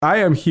I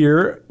am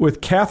here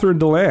with Catherine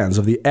DeLanz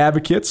of the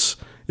Advocates.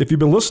 If you've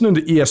been listening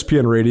to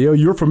ESPN Radio,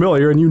 you're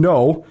familiar and you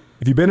know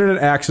if you've been in an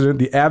accident,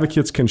 the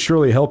Advocates can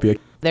surely help you.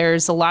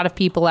 There's a lot of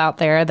people out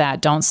there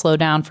that don't slow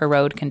down for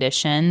road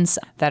conditions,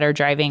 that are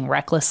driving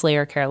recklessly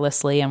or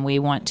carelessly, and we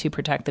want to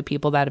protect the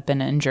people that have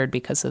been injured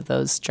because of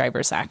those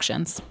drivers'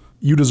 actions.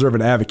 You deserve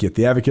an advocate.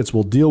 The Advocates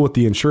will deal with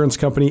the insurance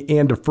company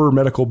and defer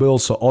medical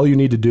bills, so all you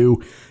need to do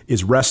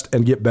is rest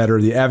and get better.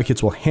 The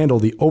Advocates will handle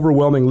the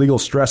overwhelming legal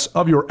stress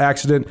of your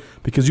accident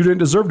because you didn't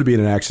deserve to be in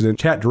an accident.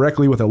 Chat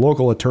directly with a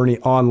local attorney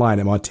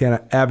online at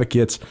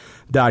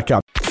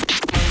MontanaAdvocates.com.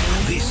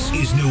 This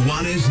is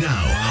Nuanez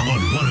Now on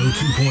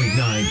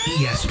 102.9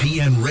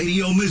 ESPN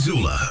Radio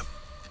Missoula.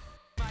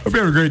 Hope you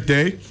have a great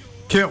day.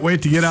 Can't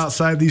wait to get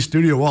outside these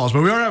studio walls,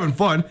 but we are having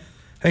fun.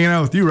 Hanging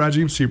out with you,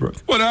 Rajiem Seabrook.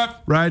 What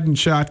up? Riding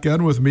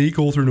shotgun with me,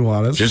 Colter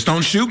Nuanez. Just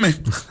don't shoot me.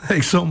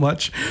 Thanks so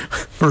much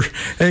for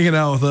hanging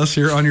out with us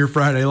here on your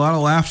Friday. A lot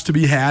of laughs to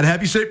be had.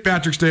 Happy St.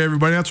 Patrick's Day,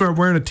 everybody. That's why I'm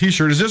wearing a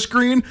T-shirt. Is this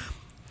green?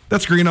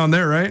 That's green on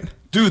there, right?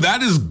 Dude,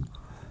 that is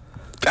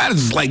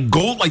like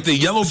gold, like the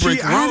yellow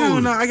brick road. I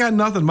don't know. I got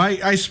nothing.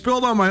 I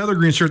spilled on my other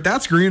green shirt.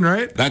 That's green,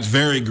 right? That's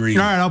very green.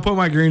 All right, I'll put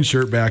my green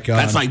shirt back on.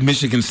 That's like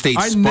Michigan State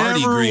Sparty green. I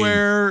never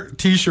wear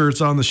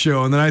T-shirts on the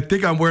show, and then I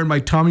think I'm wearing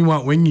my Tommy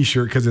Want Wingy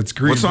shirt because it's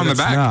green. What's on the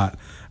back? Not.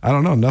 I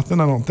don't know.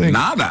 Nothing, I don't think.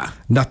 Nada.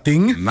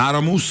 Nothing.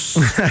 Nada moose.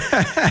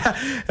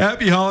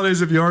 Happy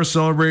holidays if you are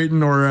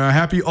celebrating, or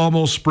happy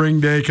almost spring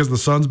day because the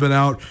sun's been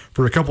out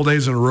for a couple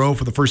days in a row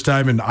for the first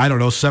time in,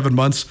 7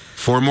 months.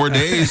 4 more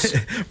days.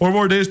 4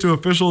 more days to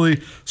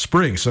officially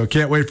spring, so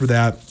can't wait for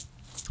that.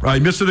 You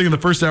missed anything in the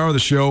first hour of the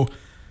show,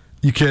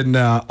 you can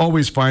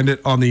always find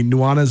it on the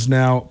Nuanez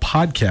Now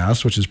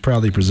podcast, which is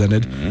proudly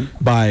presented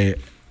by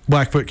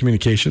Blackfoot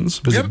Communications.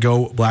 Visit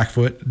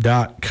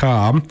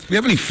goblackfoot.com. Do we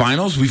have any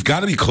finals? We've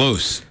got to be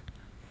close.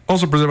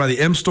 Also presented by the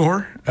M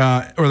Store,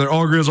 or their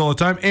All Grills all the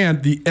time,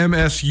 and the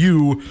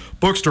MSU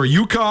Bookstore.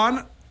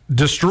 UConn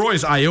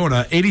destroys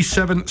Iona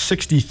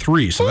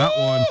 87-63. So that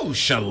one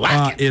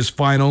is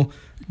final.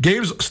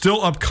 Games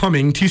still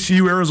upcoming.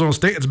 TCU, Arizona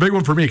State. It's a big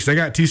one for me because I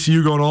got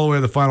TCU going all the way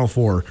to the Final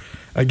Four.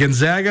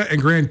 Gonzaga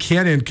and Grand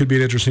Canyon could be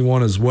an interesting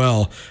one as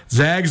well.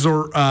 Zags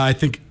are, I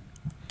think,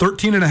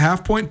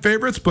 13.5-point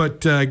favorites, but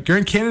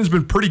Grand Canyon's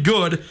been pretty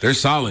good. They're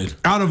solid.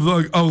 Out of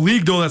a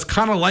league, though, that's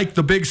kind of like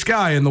the Big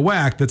Sky in the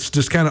WAC, that's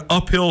just kind of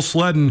uphill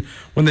sledding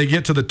when they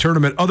get to the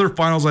tournament. Other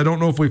finals, I don't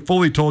know if we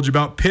fully told you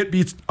about. Pitt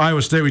beats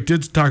Iowa State. We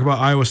did talk about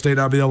Iowa State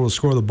not being able to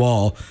score the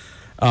ball,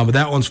 but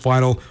that one's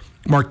final.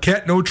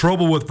 Marquette, no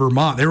trouble with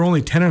Vermont. They were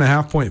only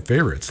 10.5-point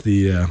favorites.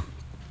 The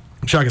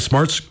Shaka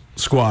Smart's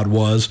squad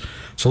was,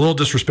 so a little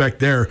disrespect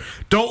there.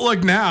 Don't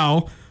look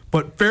now.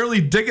 But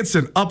Fairleigh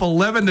Dickinson up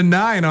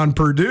 11-9 on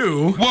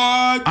Purdue.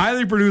 What? I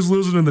think Purdue's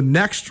losing in the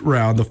next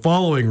round, the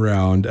following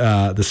round,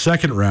 the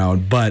second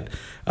round. But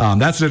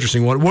that's an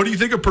interesting one. What do you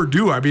think of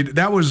Purdue? I mean,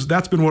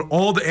 that's been what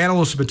all the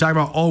analysts have been talking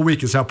about all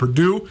week, is how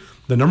Purdue,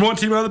 the number one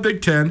team out of the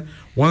Big Ten,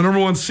 one of the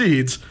number one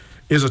seeds,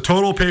 is a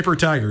total paper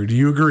tiger. Do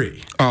you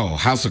agree? Oh,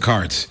 house of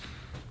cards.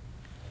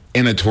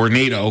 In a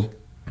tornado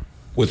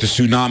with a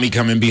tsunami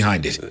coming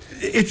behind it.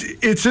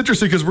 It's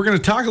interesting because we're going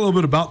to talk a little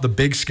bit about the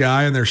Big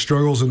Sky and their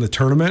struggles in the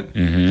tournament.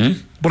 Mm-hmm.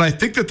 But I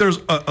think that there's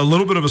a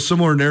little bit of a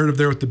similar narrative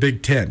there with the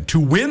Big Ten. To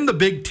win the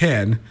Big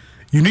Ten,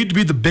 you need to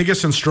be the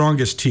biggest and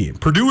strongest team.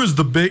 Purdue is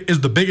the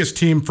biggest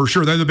team for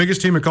sure. They're the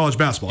biggest team in college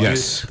basketball.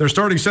 Yes. I mean, their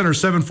starting center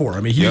is 7'4". I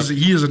mean, he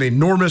is an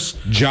enormous,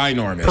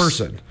 ginormous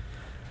person.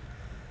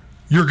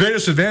 Your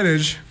greatest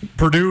advantage,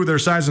 Purdue, their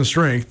size and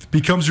strength,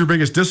 becomes your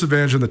biggest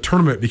disadvantage in the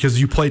tournament because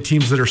you play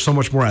teams that are so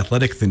much more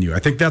athletic than you. I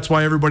think that's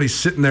why everybody's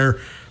sitting there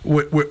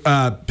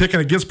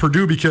picking against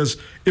Purdue, because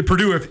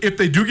if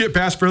they do get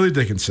past Fairleigh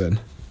Dickinson,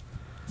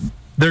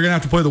 they're going to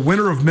have to play the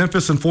winner of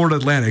Memphis and Florida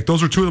Atlantic.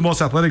 Those are two of the most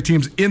athletic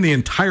teams in the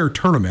entire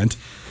tournament.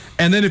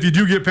 And then if you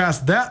do get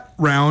past that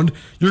round,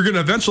 you're going to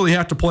eventually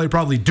have to play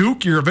probably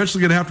Duke. You're eventually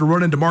going to have to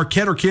run into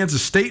Marquette or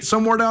Kansas State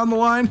somewhere down the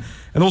line.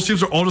 And those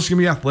teams are all just going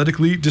to be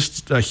athletically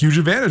just a huge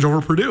advantage over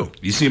Purdue.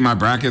 You see my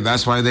bracket?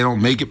 That's why they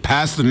don't make it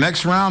past the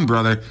next round,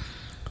 brother.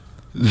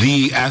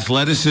 The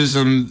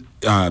athleticism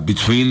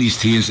between these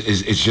teams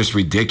is just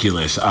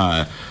ridiculous.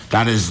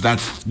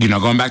 That's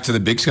going back to the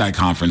Big Sky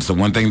Conference, the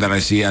one thing that I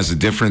see as a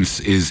difference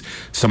is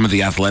some of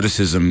the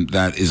athleticism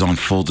that is on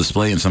full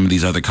display in some of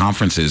these other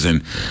conferences,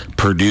 and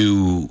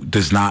Purdue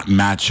does not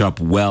match up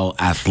well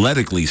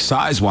athletically,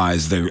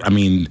 size-wise.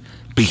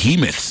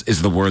 Behemoths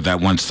is the word that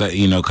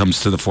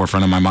comes to the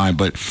forefront of my mind.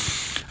 But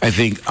I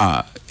think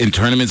in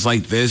tournaments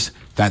like this,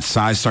 that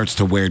size starts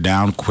to wear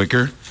down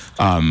quicker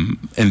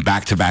in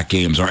back-to-back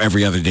games, or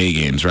every other day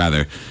games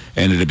rather.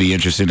 And it'll be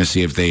interesting to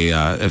see if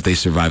they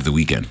survive the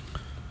weekend.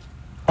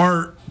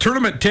 Our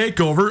tournament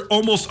takeover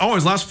almost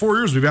always last 4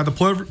 years. We've had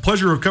the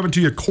pleasure of coming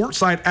to you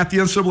courtside at the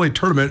NCAA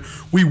Tournament.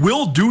 We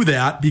will do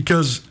that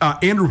because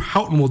Andrew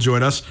Houghton will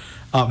join us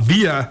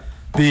via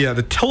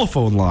the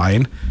telephone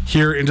line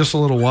here in just a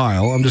little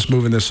while. I'm just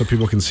moving this so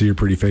people can see your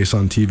pretty face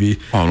on TV.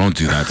 Oh, don't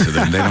do that to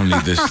them. They don't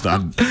need this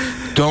stuff.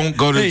 Don't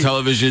go to the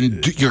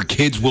television. Your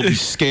kids will be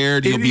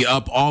scared. You'll be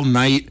up all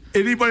night.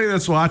 Anybody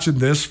that's watching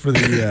this for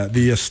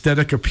the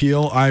aesthetic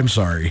appeal, I'm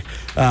sorry.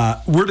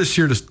 We're just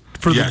here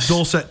for the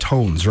dulcet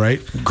tones,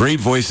 right? Great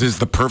voices,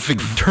 the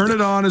perfect. Turn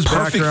it on as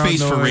perfect background face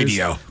noise. for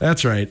radio.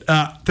 That's right.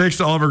 Thanks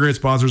to all of our great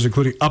sponsors,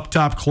 including Up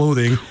Top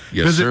Clothing.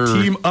 Yes, Visit sir.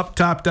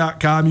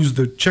 teamuptop.com. Use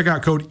the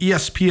checkout code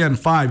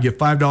ESPN5. Get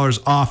 $5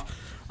 off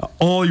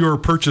all your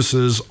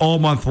purchases all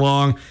month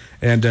long.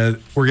 And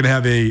we're going to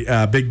have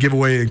a big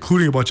giveaway,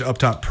 including a bunch of Up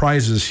Top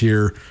prizes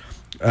here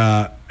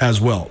as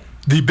well.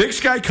 The Big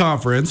Sky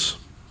Conference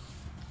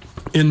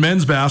in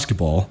men's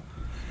basketball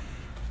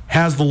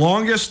has the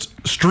longest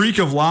streak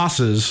of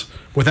losses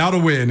without a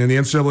win in the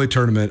NCAA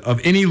tournament of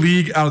any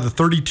league out of the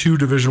 32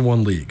 Division I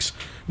leagues.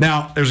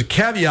 Now, there's a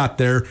caveat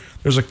there.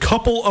 There's a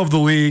couple of the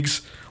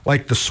leagues,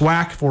 like the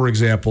SWAC, for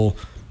example,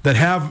 that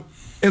have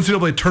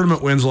NCAA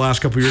tournament wins the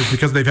last couple of years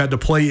because they've had to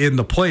play in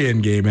the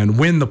play-in game and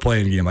win the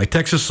play-in game. Like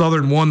Texas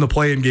Southern won the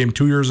play-in game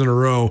 2 years in a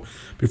row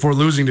before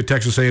losing to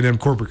Texas A&M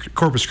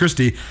Corpus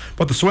Christi.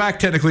 But the SWAC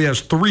technically has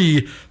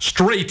 3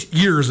 straight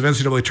years of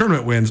NCAA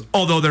tournament wins,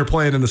 although they're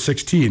playing in the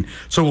 16.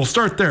 So we'll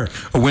start there.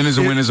 A win is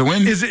a win is a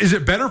win. Is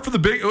it better for the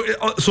Big...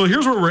 So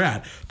here's where we're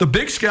at. The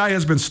Big Sky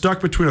has been stuck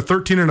between a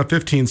 13 and a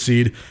 15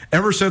 seed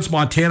ever since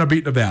Montana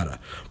beat Nevada.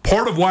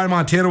 Part of why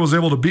Montana was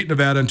able to beat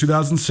Nevada in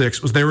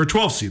 2006 was they were a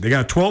 12 seed. They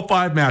got a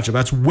 12-5 matchup.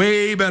 That's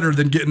way better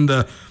than getting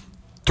the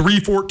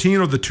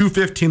 3-14 or the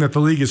 2-15 that the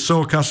league is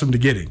so accustomed to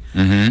getting.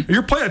 Mm-hmm.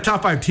 You're playing a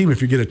top 5 team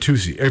if you get a 2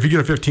 seed, or if you get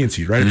a 15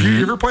 seed, right?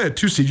 Mm-hmm. If you're playing a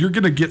 2 seed, you're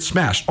going to get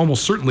smashed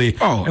almost certainly.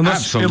 Oh,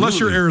 unless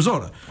you're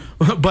Arizona,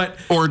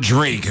 or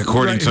Drake,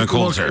 according to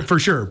Colter, for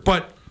sure.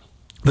 But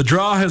the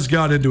draw has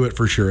got into it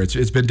for sure.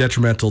 It's been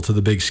detrimental to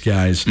the Big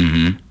Sky's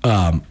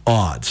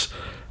odds.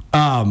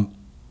 But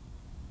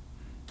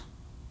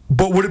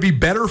would it be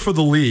better for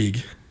the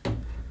league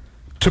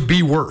to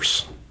be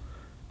worse?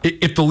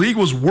 If the league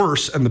was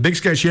worse and the Big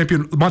Sky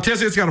champion, Montana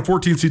State's got a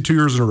 14 seed 2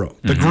 years in a row.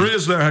 The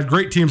Grizz that had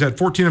great teams had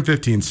 14 and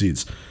 15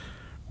 seeds.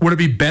 Would it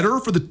be better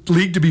for the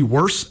league to be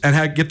worse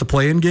and get the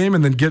play-in game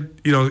and then get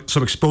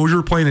some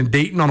exposure playing in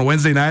Dayton on a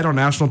Wednesday night on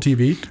national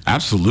TV?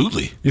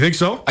 Absolutely. You think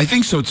so? I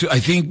think so too.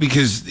 I think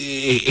because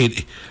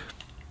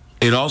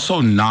it also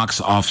knocks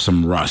off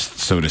some rust,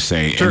 so to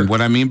say. Sure. And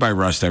what I mean by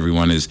rust,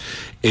 everyone, is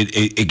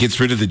it gets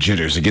rid of the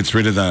jitters. It gets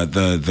rid of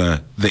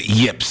the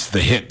yips, the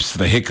hips,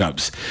 the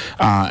hiccups.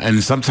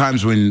 And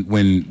sometimes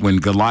when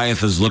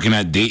Goliath is looking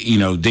at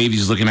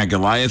Davies looking at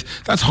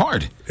Goliath, that's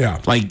hard.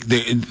 Yeah. Like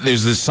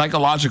there's this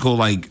psychological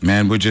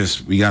man,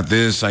 we got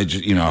this. I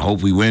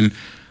hope we win.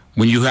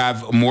 When you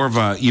have more of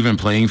a even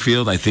playing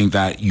field, I think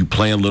that you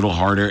play a little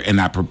harder, and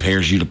that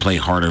prepares you to play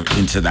harder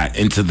into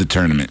the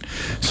tournament.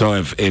 So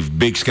if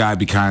Big Sky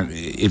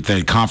if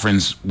the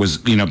conference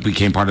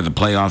became part of the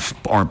playoff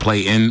or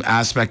play-in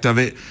aspect of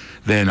it,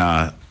 then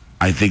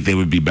I think they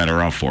would be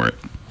better off for it.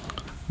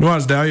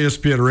 Nuanez now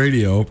ESPN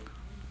Radio.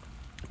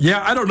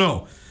 Yeah, I don't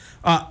know.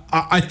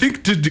 I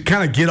think to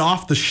kind of get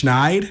off the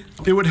schneid,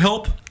 it would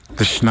help.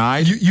 The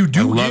schneid?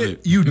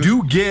 You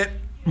do get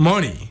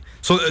money.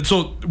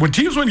 So when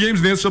teams win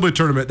games in the NCAA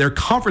tournament, their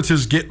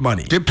conferences get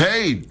money. Get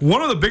paid.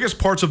 One of the biggest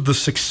parts of the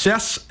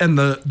success and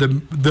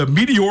the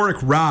meteoric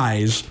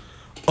rise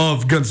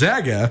of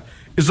Gonzaga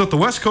is that the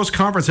West Coast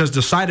Conference has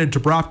decided to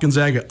prop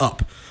Gonzaga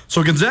up.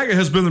 So Gonzaga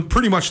has been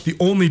pretty much the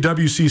only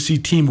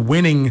WCC team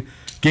winning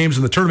games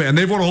in the tournament, and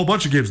they've won a whole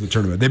bunch of games in the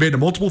tournament. They made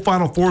multiple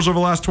Final Fours over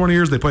the last 20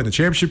 years. They played the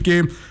championship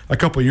game a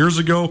couple of years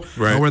ago,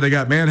 where they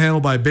got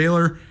manhandled by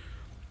Baylor.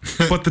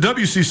 But the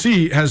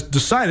WCC has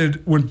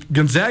decided when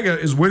Gonzaga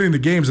is winning the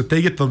games that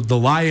they get the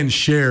lion's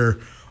share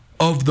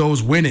of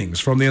those winnings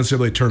from the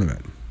NCAA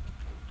tournament.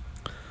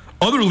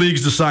 Other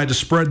leagues decide to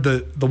spread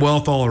the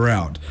wealth all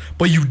around.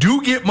 But you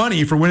do get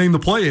money for winning the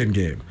play-in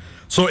game.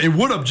 So it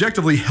would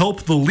objectively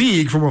help the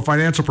league from a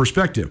financial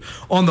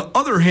perspective. On the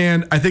other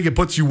hand, I think it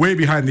puts you way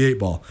behind the 8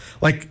 ball.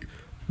 Like,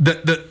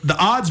 the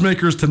odds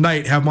makers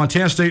tonight have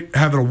Montana State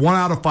having a 1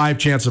 out of 5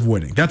 chance of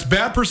winning. That's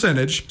bad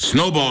percentage.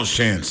 Snowball's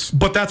chance.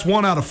 But that's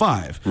 1 out of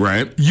 5.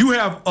 Right. You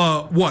have,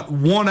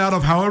 1 out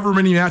of however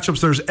many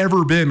matchups there's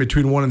ever been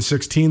between 1 and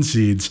 16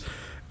 seeds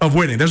of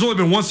winning. There's only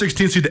been one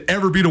 16 seed to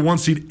ever beat a 1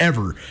 seed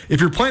ever.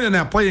 If you're playing in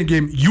that play-in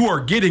game, you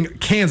are getting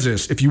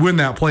Kansas if you win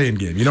that play-in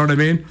game. You know what I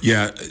mean?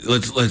 Yeah.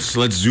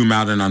 Let's zoom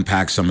out and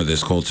unpack some of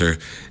this, Colter.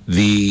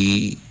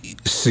 The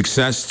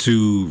success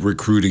to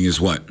recruiting is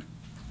what?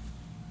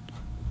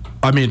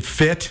 I mean,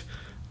 fit,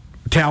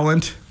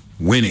 talent,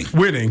 winning,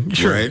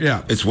 sure, right?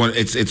 Yeah. It's one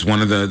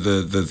of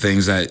the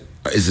things that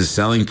is a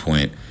selling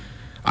point.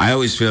 I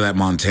always feel that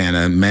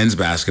Montana men's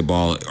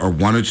basketball are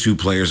 1 or 2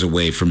 players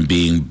away from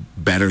being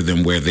better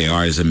than where they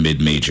are as a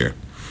mid-major.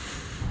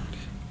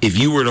 If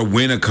you were to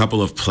win a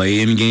couple of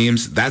play-in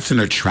games, that's an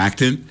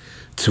attractant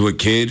to a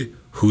kid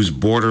who's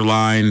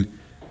borderline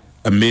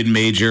a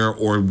mid-major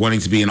or wanting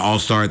to be an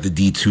all-star at the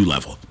D2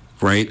 level.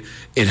 Right?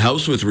 It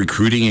helps with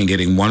recruiting and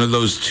getting one of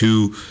those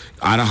 2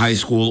 out of high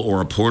school or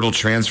a portal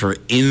transfer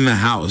in the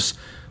house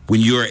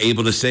when you are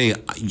able to say,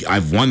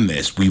 I've won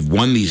this. We've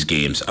won these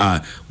games.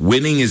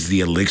 Winning is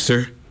the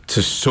elixir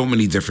to so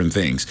many different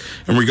things.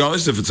 And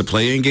regardless if it's a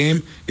play-in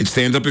game, it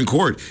stands up in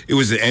court. It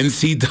was an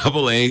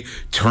NCAA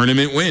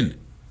tournament win.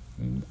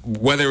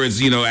 Whether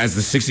it's, as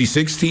the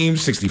 66th team,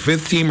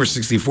 65th team, or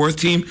 64th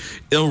team,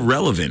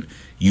 irrelevant.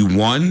 You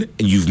won,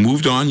 and you've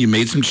moved on. You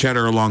made some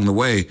cheddar along the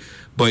way,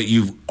 but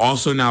you've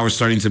also now are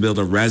starting to build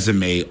a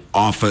resume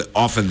off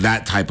of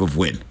that type of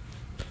win.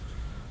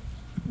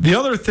 The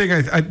other thing,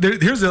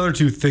 here's the other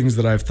two things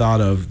that I've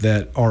thought of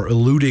that are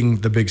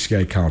eluding the Big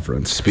Sky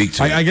Conference. Speak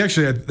to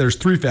it. There's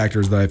three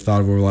factors that I've thought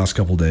of over the last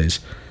couple of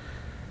days.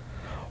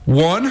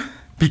 One,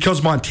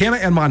 because Montana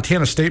and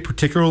Montana State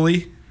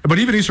particularly, but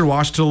even Eastern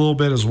Washington a little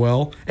bit as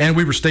well, and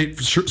Weber State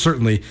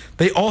certainly,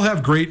 they all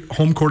have great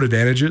home court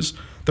advantages.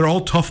 They're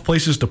all tough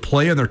places to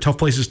play, and they're tough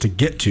places to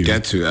get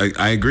to.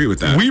 I agree with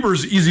that.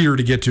 Weber's easier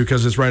to get to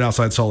because it's right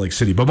outside Salt Lake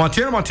City. But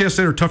Montana and Montana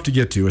State are tough to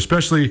get to,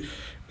 especially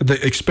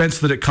the expense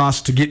that it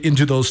costs to get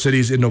into those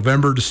cities in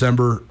November,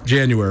 December,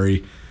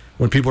 January,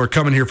 when people are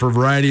coming here for a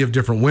variety of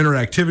different winter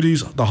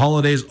activities, the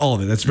holidays, all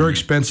of it. That's very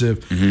expensive.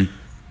 Mm-hmm.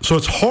 So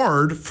it's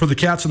hard for the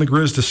Cats and the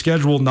Grizz to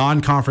schedule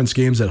non-conference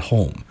games at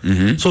home.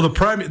 Mm-hmm. So the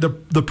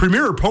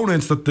premier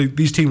opponents that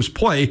these teams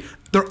play,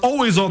 they're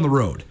always on the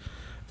road.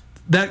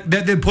 That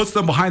then puts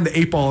them behind the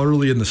 8 ball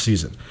early in the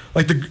season.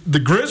 Like the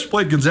Grizz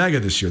played Gonzaga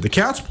this year. The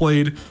Cats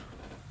played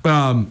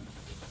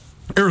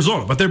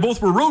Arizona, but they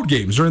both were road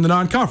games during the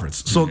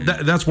non-conference. So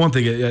that's one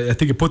thing. I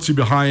think it puts you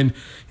behind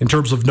in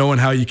terms of knowing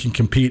how you can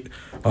compete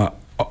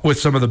with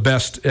some of the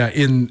best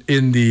in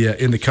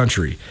the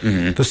country.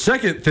 Mm-hmm. The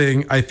second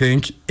thing I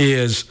think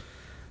is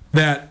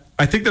that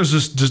I think there's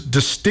this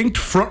distinct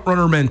front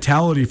runner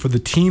mentality for the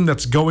team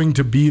that's going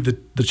to be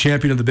the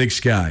champion of the Big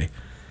Sky.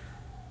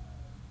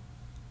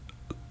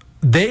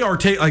 They are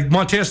like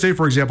Montana State,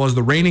 for example, as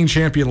the reigning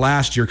champion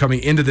last year.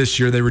 Coming into this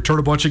year, they return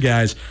a bunch of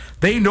guys.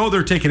 They know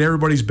they're taking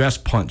everybody's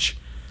best punch,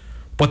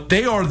 but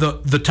they are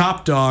the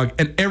top dog,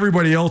 and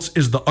everybody else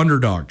is the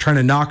underdog, trying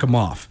to knock them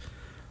off.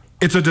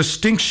 It's a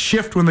distinct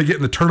shift when they get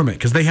in the tournament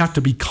because they have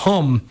to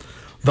become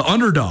the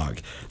underdog.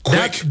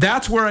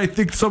 That's where I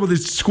think some of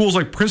these schools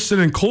like Princeton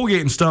and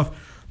Colgate and stuff,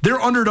 they're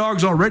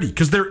underdogs already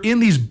because they're in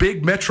these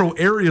big metro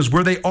areas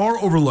where they are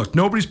overlooked.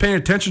 Nobody's paying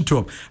attention to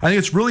them. I think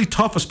it's really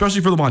tough,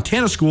 especially for the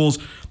Montana schools.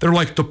 They're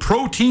like the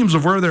pro teams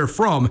of where they're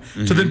from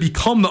to then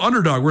become the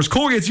underdog. Whereas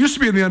Colgate's used to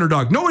be in the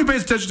underdog. Nobody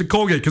pays attention to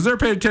Colgate because they're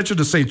paying attention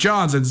to St.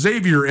 John's and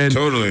Xavier and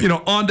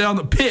on down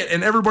the Pitt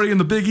and everybody in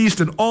the Big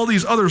East and all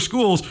these other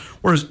schools.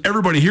 Whereas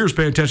everybody here is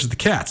paying attention to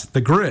the Cats,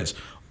 the Grizz,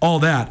 all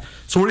that.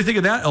 So what do you think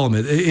of that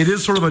element? It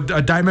is sort of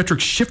a diametric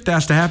shift that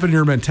has to happen in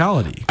your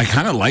mentality. I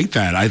kind of like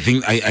that. I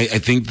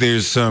think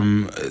there's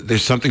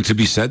something to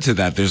be said to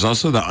that. There's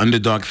also the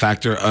underdog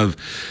factor of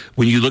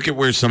when you look at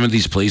where some of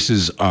these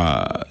places,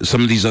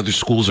 some of these other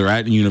schools are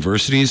at in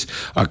universities,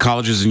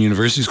 colleges and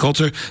universities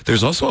culture.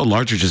 There's also a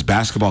larger just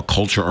basketball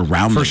culture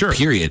around them, sure.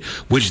 Period.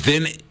 Which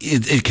then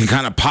it can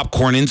kind of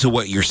popcorn into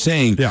what you're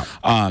saying. Yeah.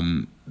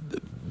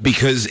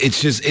 Because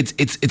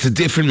it's a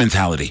different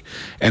mentality,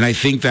 and I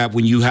think that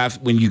when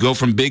you go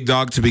from big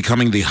dog to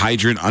becoming the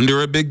hydrant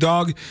under a big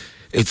dog,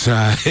 it's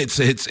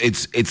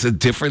a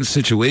different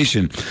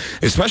situation.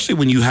 Especially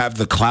when you have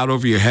the cloud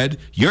over your head,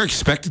 you're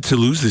expected to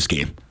lose this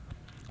game.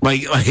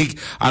 Like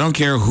I don't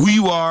care who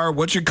you are,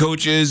 what your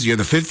coach is, you're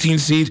the 15th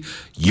seed,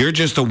 you're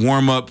just a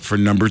warm up for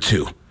number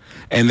 2.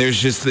 And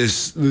there's just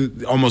this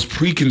almost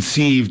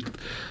preconceived,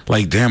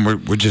 like,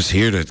 damn, we're just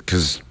here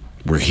because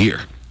we're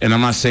here. And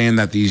I'm not saying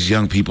that these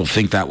young people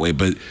think that way,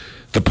 but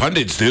the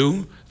pundits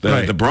do.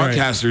 The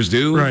broadcasters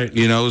do. Right.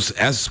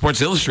 As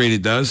Sports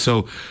Illustrated does.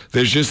 So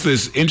there's just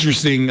this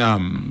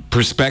interesting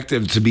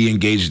perspective to be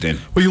engaged in.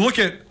 Well, you look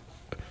at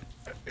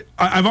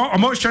I'm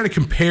always trying to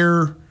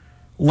compare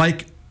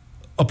like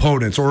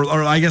opponents or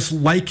I guess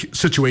like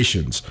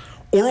situations.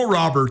 Oral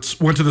Roberts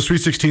went to the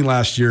Sweet 16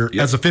 last year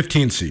as a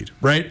 15 seed,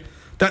 right?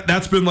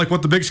 That's been like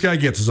what the Big Sky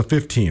gets as a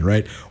 15,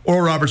 right?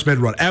 Oral Roberts made a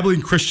run.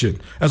 Abilene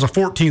Christian as a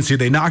 14 seed,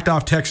 they knocked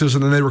off Texas,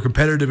 and then they were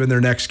competitive in their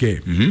next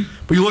game. Mm-hmm.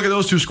 But you look at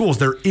those two schools,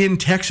 they're in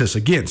Texas.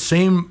 Again,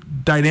 same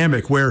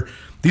dynamic where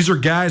these are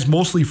guys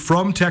mostly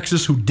from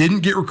Texas who didn't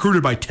get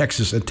recruited by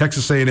Texas and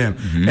Texas A&M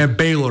and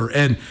Baylor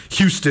and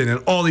Houston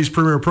and all these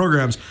premier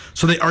programs.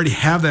 So they already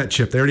have that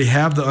chip. They already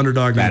have the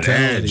underdog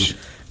mentality. Edge.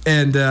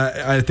 And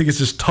I think it's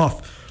just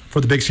tough for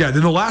the Big Sky.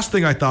 Then the last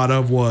thing I thought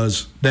of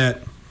was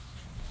that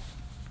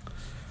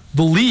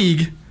the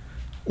league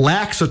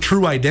lacks a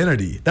true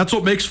identity. That's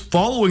what makes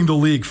following the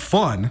league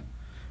fun,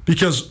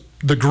 because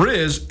the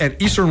Grizz and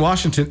Eastern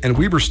Washington and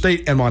Weber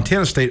State and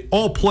Montana State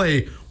all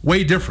play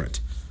way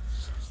different.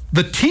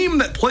 The team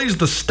that plays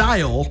the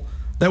style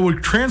that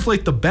would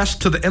translate the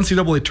best to the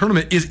NCAA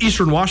tournament is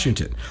Eastern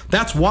Washington.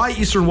 That's why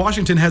Eastern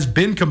Washington has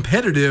been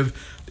competitive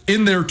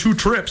in their 2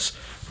 trips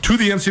to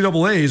the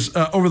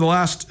NCAAs over the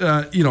last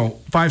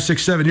 5,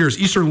 6, 7 years.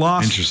 Eastern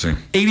lost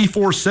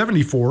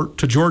 84-74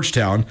 to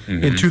Georgetown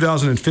in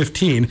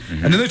 2015,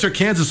 and then they took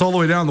Kansas all the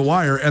way down the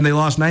wire and they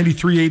lost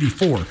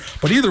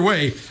 93-84. But either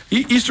way,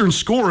 Eastern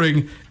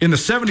scoring in the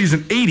 70s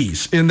and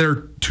 80s in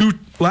their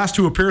last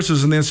two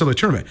appearances in the NCAA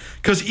tournament,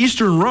 because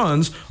Eastern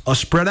runs a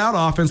spread out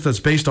offense that's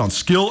based on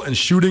skill and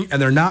shooting,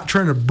 and they're not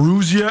trying to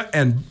bruise you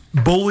and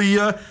bully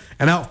you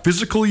and out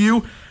physical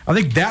you. I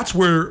think that's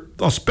where,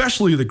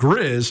 especially the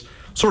Grizz,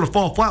 sort of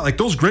fall flat. Like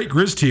those great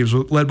Grizz teams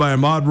led by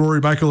Ahmad Rory,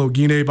 Michael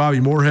Ogine, Bobby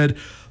Moorhead,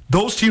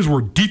 those teams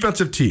were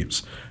defensive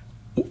teams.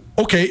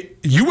 Okay,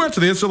 you went to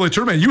the NCAA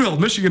tournament, you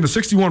held Michigan to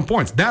 61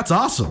 points. That's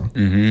awesome.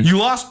 You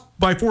lost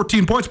by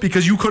 14 points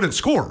because you couldn't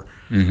score.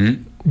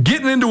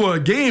 Getting into a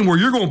game where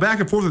you're going back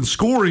and forth and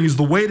scoring is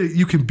the way that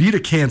you can beat a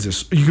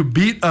Kansas. You can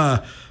beat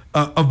a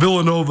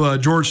Villanova,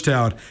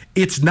 Georgetown.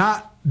 It's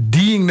not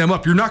D'ing them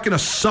up. You're not going to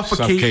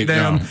suffocate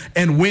them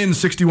and win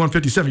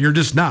 61-57. You're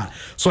just not.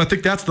 So I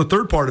think that's the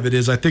third part of it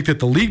is I think that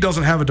the league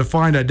doesn't have a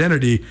defined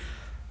identity.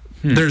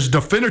 There's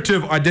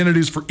definitive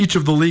identities for each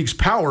of the league's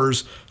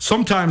powers.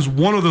 Sometimes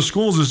one of the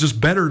schools is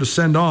just better to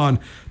send on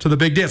to the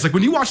big dance. Like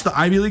when you watch the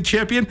Ivy League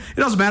champion, it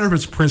doesn't matter if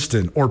it's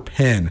Princeton or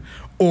Penn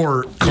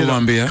or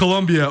Columbia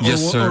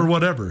or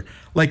whatever.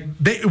 Like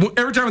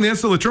every time in the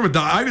NCAA tournament, the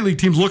Ivy League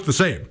teams look the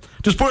same.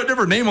 Just put a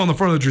different name on the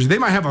front of the jersey. They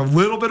might have a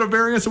little bit of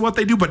variance in what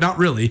they do, but not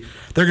really.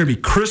 They're going to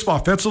be crisp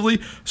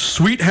offensively,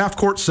 sweet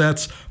half-court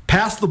sets,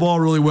 pass the ball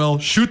really well,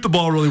 shoot the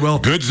ball really well.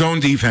 Good zone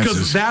defenses.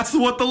 Because that's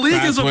what the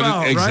league is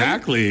about,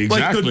 exactly, right?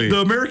 Exactly. Like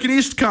the American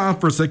East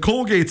Conference that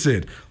Colgate's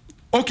in.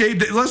 Okay,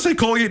 let's say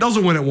Colgate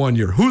doesn't win it 1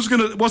 year. What's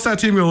that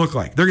team going to look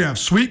like? They're going to have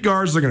sweet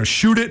guards. They're going to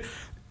shoot it,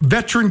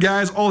 veteran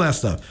guys, all that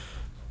stuff.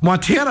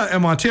 Montana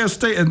and Montana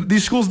State and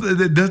these schools,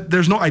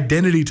 there's no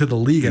identity to the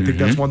league. I think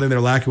that's one thing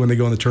they're lacking when they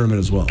go in the tournament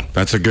as well.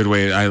 That's a good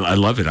way. I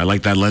love it. I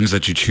like that lens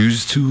that you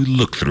choose to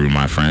look through,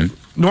 my friend.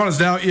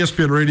 Nuanez Now,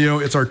 ESPN Radio.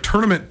 It's our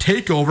tournament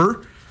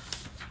takeover.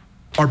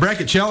 Our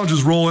bracket challenge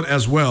is rolling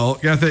as well.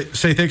 Got to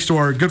say thanks to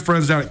our good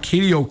friends down at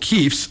Katie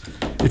O'Keefe's.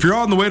 If you're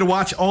on the way to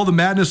watch all the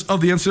madness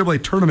of the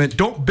NCAA tournament,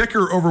 don't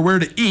bicker over where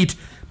to eat.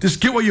 Just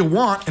get what you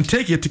want and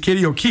take it to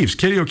Katie O'Keefe's.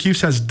 Katie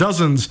O'Keefe's has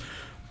dozens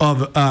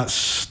of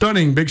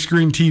stunning big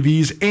screen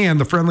TVs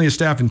and the friendliest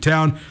staff in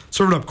town,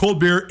 serving up cold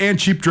beer and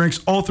cheap drinks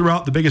all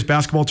throughout the biggest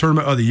basketball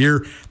tournament of the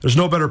year. There's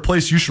no better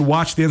place you should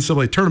watch the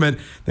NCAA tournament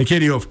than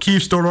Katie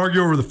O'Keefe's. Don't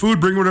argue over the food.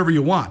 Bring whatever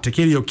you want to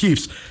Katie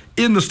O'Keefe's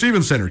in the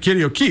Stevens Center.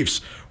 Katie O'Keefe's,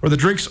 where the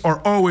drinks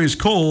are always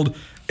cold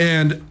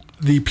and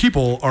the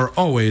people are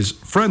always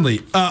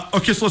friendly.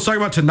 Okay, so let's talk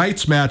about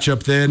tonight's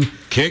matchup then.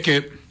 Kick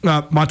it.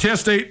 Montana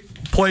State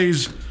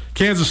plays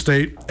Kansas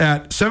State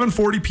at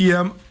 7:40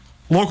 p.m.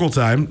 local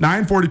time,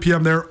 9:40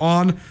 p.m. there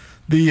on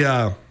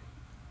the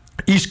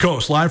East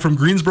Coast, live from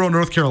Greensboro,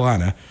 North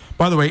Carolina.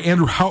 By the way,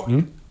 Andrew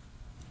Houghton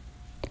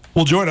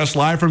will join us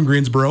live from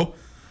Greensboro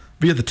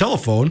via the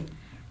telephone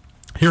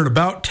here in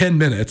about 10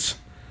 minutes.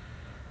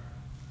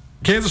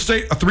 Kansas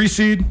State, a 3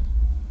 seed.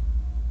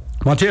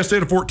 Montana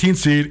State, a 14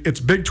 seed. It's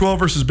Big 12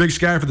 versus Big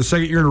Sky for the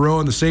second year in a row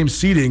in the same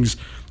seedings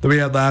that we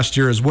had last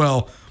year as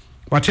well.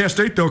 Montana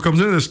State, though, comes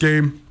into this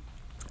game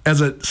as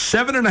a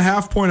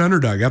 7.5-point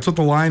underdog. That's what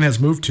the line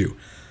has moved to.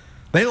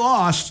 They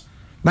lost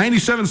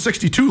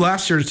 97-62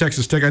 last year to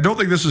Texas Tech. I don't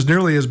think this is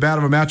nearly as bad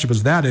of a matchup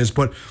as that is,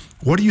 but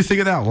what do you think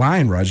of that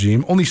line,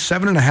 Rajiem? Only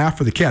 7.5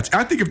 for the Cats.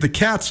 I think if the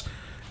Cats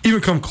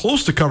even come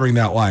close to covering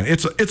that line,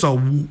 it's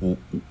a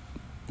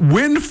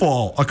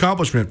windfall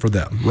accomplishment for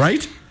them,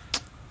 right?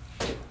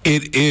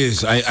 It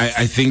is.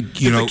 I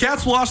think, if the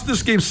Cats lost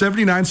this game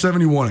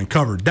 79-71 and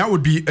covered, that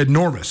would be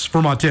enormous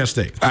for Montana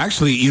State.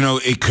 Actually,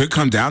 it could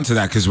come down to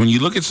that, because when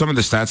you look at some of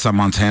the stats that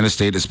Montana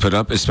State has put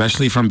up,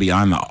 especially from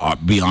beyond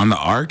the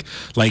arc,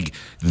 like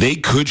they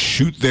could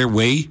shoot their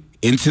way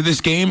into this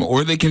game,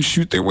 or they can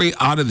shoot their way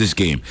out of this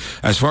game.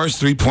 As far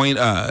as 3-point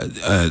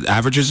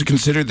averages are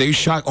considered, they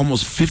shot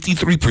almost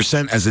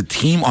 53% as a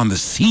team on the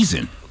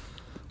season,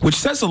 which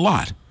says a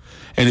lot.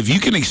 And if you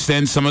can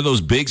extend some of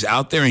those bigs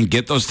out there and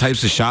get those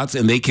types of shots,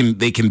 and they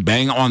can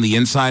bang on the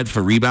inside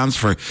for rebounds,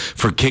 for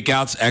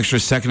kickouts, extra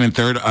second and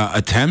third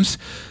attempts,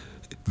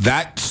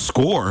 that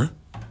score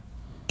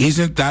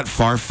isn't that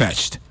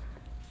far-fetched.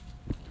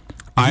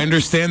 I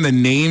understand the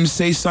names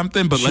say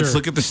something, but Let's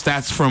look at the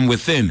stats from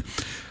within.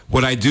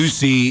 What I do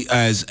see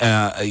as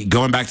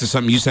going back to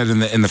something you said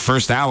in the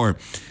first hour,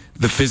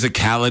 the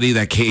physicality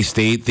that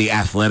K-State, the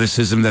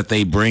athleticism that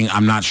they bring,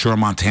 I'm not sure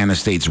Montana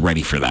State's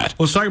ready for that.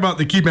 Let's talk about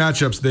the key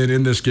matchups then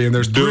in this game.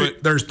 There's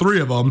three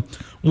of them.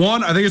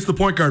 One, I think it's the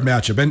point guard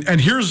matchup.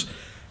 And here's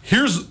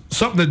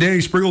something that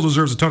Danny Sprinkle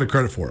deserves a ton of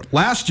credit for.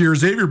 Last year,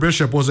 Xavier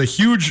Bishop was a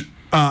huge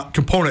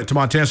component to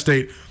Montana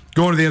State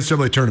going to the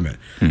NCAA tournament.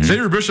 Mm-hmm.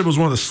 Xavier Bishop was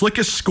one of the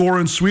slickest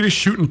scoring, sweetest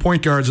shooting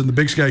point guards in the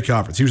Big Sky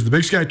Conference. He was the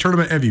Big Sky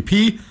Tournament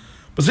MVP.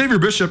 But Xavier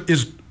Bishop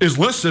is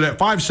listed at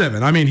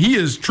 5'7". I mean, he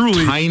is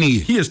truly tiny.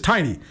 He is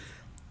tiny.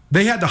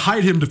 They had to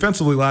hide him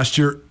defensively last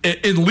year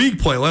in league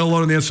play, let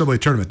alone in the NCAA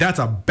tournament. That's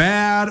a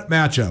bad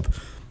matchup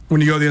when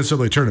you go to the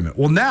NCAA tournament.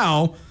 Well,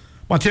 now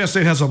Montana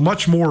State has a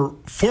much more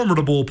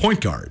formidable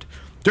point guard.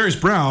 Darius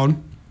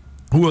Brown,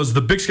 who was the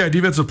Big Sky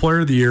Defensive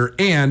Player of the Year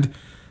and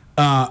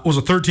was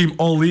a third-team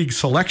All-League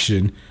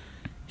selection,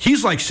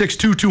 he's like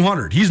 6'2",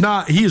 200. He is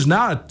not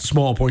a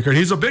small point guard.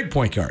 He's a big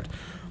point guard.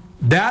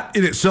 That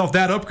in itself,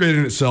 that upgrade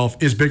in itself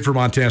is big for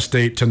Montana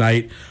State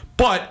tonight.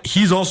 But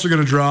he's also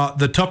going to draw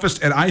the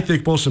toughest and I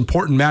think most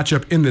important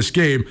matchup in this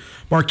game.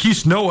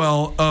 Marquise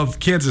Noel of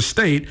Kansas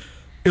State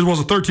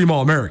was a third-team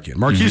All-American.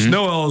 Marquise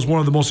Noel is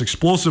one of the most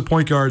explosive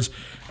point guards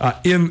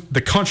in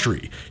the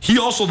country. He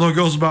also, though,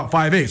 goes about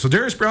 5'8". So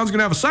Darius Brown's going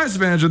to have a size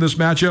advantage in this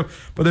matchup,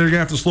 but they're going to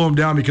have to slow him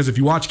down because if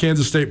you watch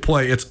Kansas State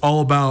play, it's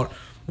all about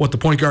what the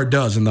point guard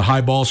does and the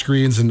high ball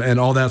screens and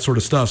all that sort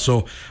of stuff.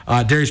 So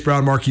Darius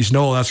Brown, Marquise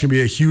Noel, that's going to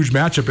be a huge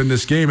matchup in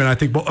this game. And I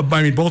think,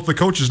 both the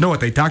coaches know it.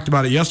 They talked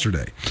about it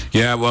yesterday.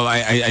 Yeah, well,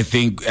 I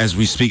think as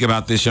we speak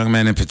about this young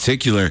man in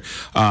particular,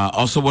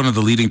 also one of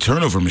the leading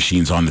turnover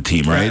machines on the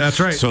team, right? That's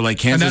right. So like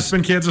Kansas, and that's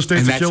been Kansas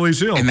State's Achilles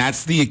heel. And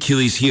that's the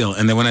Achilles heel.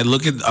 And then when I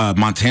look at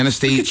Montana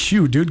State, look at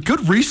you, dude.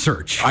 Good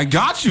research. I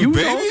got you,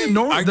 baby.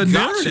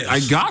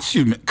 I got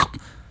you.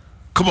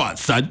 Come on,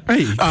 son.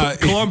 Hey,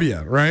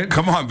 Columbia, right?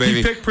 Come on, baby.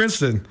 He picked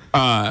Princeton.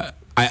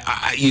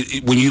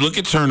 When you look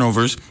at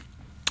turnovers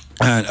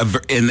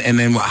and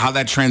then how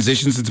that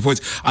transitions into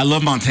points, I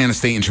love Montana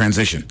State in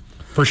transition.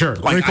 For sure.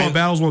 Recall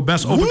battles with the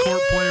best open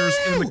court players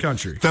in the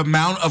country. The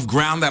amount of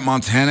ground that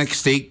Montana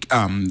State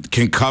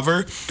can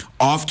cover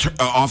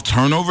off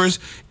turnovers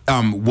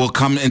will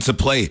come into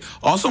play.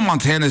 Also,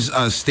 Montana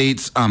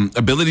State's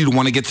ability to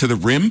want to get to the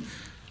rim,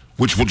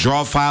 which will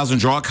draw fouls and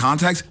draw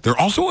contacts. They're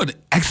also an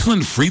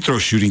excellent free throw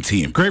shooting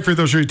team. Great free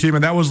throw shooting team,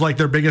 and that was like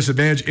their biggest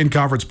advantage in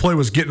conference play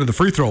was getting to the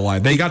free throw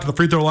line. They got to the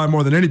free throw line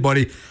more than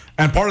anybody,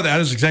 and part of that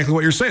is exactly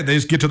what you're saying. They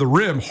just get to the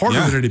rim harder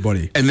than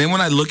anybody. And then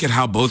when I look at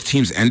how both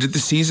teams ended the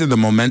season, the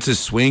momentous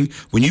swing,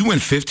 when you win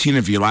 15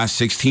 of your last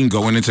 16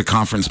 going into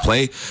conference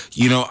play,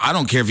 I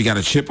don't care if you got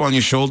a chip on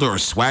your shoulder or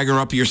swagger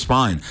up your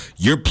spine.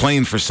 You're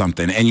playing for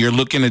something, and you're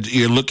looking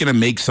to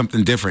make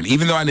something different.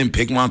 Even though I didn't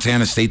pick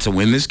Montana State to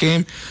win this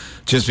game,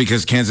 just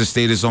because Kansas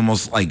State is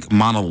almost like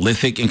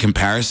monolithic in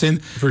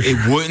comparison,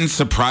 it wouldn't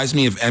surprise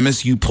me if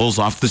MSU pulls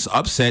off this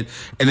upset.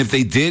 And if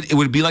they did, it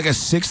would be like a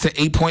 6 to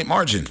 8 point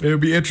margin. It would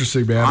be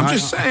interesting, man. I'm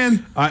just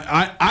saying.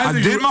 I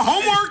did my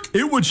homework.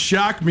 It would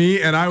shock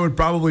me, and I would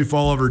probably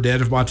fall over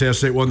dead if Montana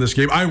State won this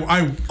game.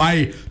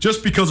 I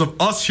just because of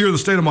us here in the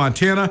state of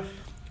Montana,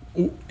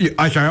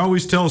 like I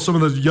always tell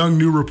some of the young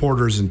new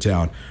reporters in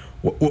town,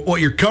 what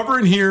you're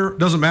covering here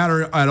doesn't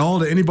matter at all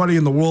to anybody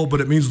in the world,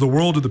 but it means the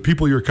world to the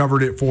people you're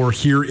covering it for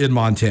here in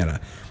Montana.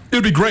 It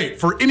would be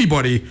great for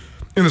anybody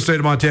in the state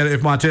of Montana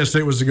if Montana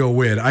State was to go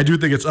win. I do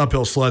think it's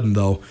uphill sledding,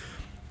 though.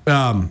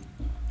 The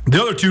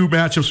other two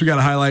matchups we got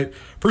to highlight.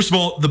 First of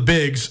all, the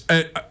bigs.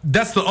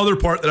 That's the other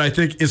part that I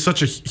think is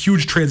such a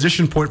huge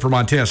transition point for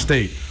Montana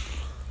State.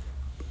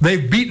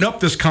 They've beaten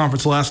up this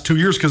conference the last 2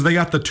 years because they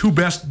got the two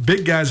best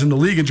big guys in the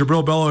league in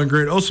Jabril Bello and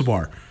Great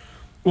Osabar.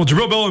 Well,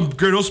 Jabril Bello and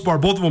Great Osabar,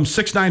 both of them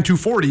 6'9",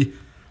 240.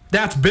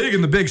 That's big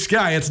in the Big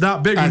Sky. It's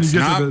not big when you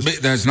get to this.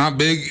 That's not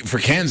big for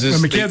Kansas.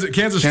 I mean,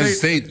 Kansas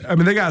State. I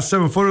mean, they got a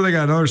 7-footer. They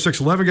got another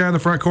 6'11" guy in the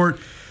front court.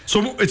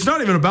 So it's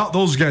not even about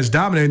those guys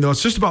dominating, though.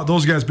 It's just about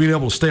those guys being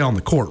able to stay on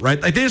the court, right?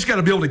 Like, they just got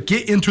to be able to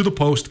get into the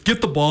post, get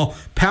the ball,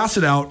 pass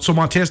it out so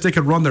Montana State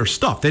can run their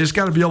stuff. They just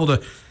got to be able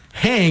to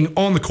hang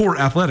on the court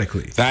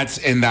athletically.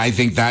 And I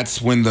think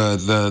that's when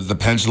the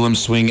pendulum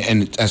swing,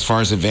 and as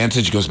far as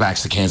advantage goes, back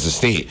to Kansas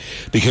State,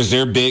 because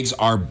their bigs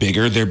are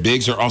bigger. Their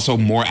bigs are also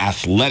more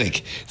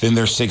athletic than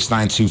their 6'9",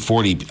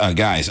 240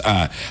 guys.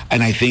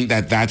 And I think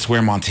that's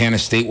where Montana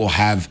State will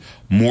have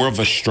more of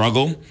a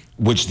struggle,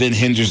 which then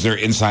hinders their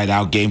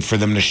inside-out game for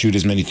them to shoot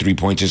as many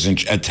three-pointers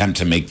and attempt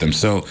to make them.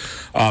 So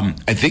I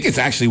think it's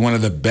actually one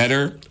of the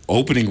better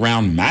opening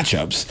round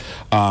matchups,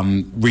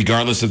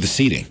 regardless of the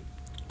seeding.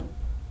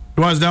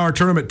 Well, as now our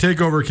tournament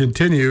takeover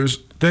continues,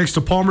 thanks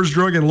to Palmer's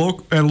Drug and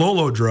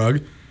Lolo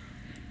Drug,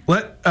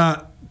 let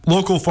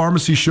local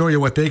pharmacies show you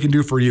what they can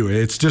do for you.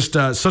 It's just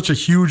such a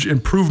huge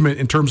improvement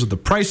in terms of the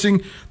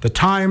pricing, the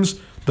times,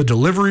 the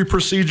delivery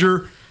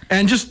procedure,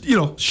 and just,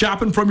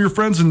 shopping from your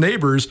friends and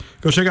neighbors.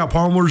 Go check out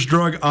Palmer's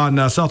Drug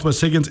on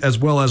Southwest Higgins, as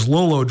well as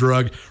Lolo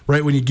Drug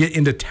right when you get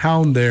into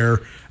town there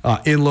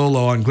in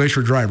Lolo on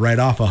Glacier Drive, right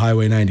off of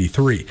Highway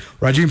 93.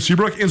 Rajiem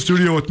Seabrook in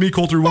studio with me,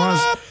 Colter Nuanez.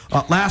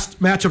 Last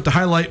matchup to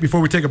highlight before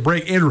we take a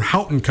break. Andrew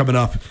Houghton coming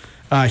up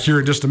here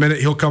in just a minute.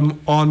 He'll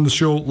come on the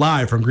show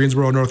live from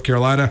Greensboro, North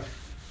Carolina.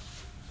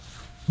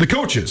 The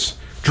coaches.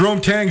 Jerome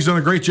Tang's done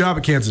a great job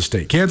at Kansas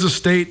State. Kansas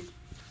State,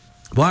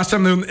 the last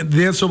time they were in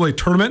the NCAA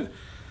Tournament,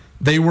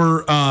 they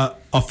were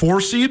a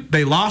 4 seed.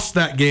 They lost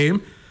that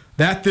game.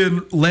 That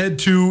then led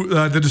to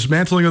the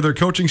dismantling of their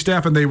coaching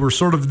staff, and they were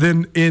sort of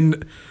then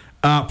in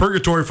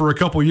purgatory for a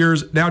couple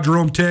years. Now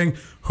Jerome Tang,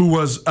 who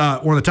was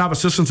one of the top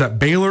assistants at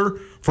Baylor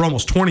for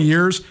almost 20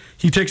 years,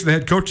 he takes the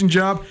head coaching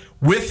job.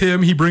 With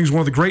him, he brings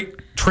one of the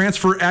great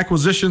transfer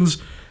acquisitions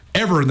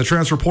ever in the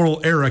transfer portal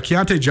era.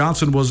 Keontae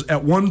Johnson was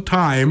at one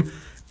time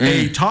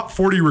a top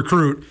 40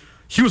 recruit.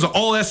 He was an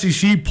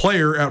all-SEC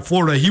player at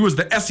Florida. He was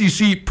the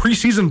SEC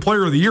preseason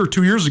player of the year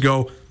 2 years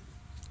ago.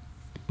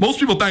 Most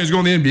people thought he was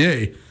going to the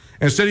NBA.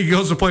 Instead, he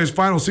goes to play his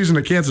final season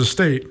at Kansas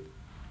State.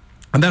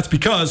 And that's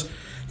because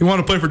he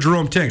wanted to play for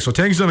Jerome Tang. So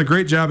Tang's done a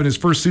great job in his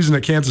first season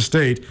at Kansas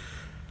State.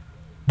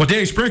 But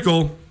Danny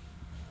Sprinkle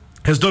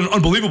has done an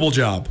unbelievable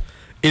job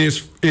in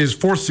his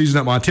fourth season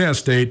at Montana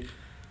State.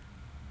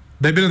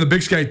 They've been in the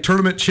Big Sky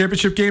Tournament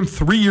Championship game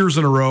 3 years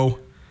in a row.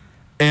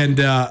 And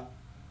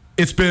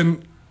it's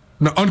been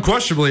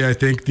unquestionably, I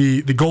think,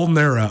 the golden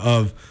era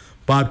of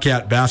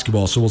Bobcat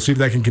basketball. So we'll see if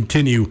that can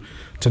continue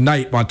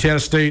tonight. Montana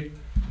State,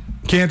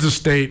 Kansas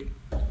State.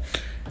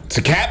 It's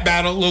a cat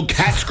battle, a little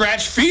cat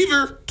scratch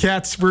fever.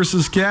 Cats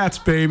versus cats,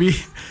 baby.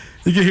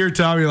 You can hear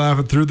Tommy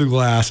laughing through the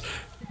glass.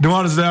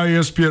 Nuanez now,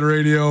 ESPN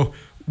Radio.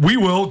 We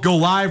will go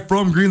live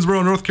from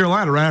Greensboro, North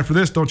Carolina right after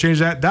this. Don't change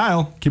that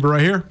dial. Keep it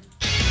right here.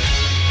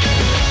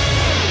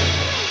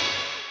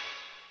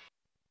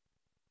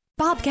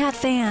 Bobcat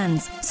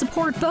fans,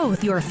 support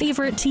both your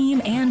favorite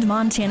team and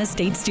Montana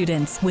State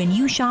students. When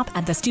you shop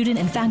at the student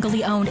and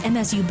faculty-owned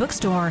MSU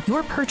bookstore,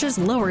 your purchase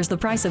lowers the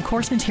price of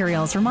course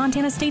materials for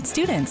Montana State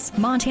students.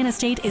 Montana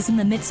State is in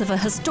the midst of a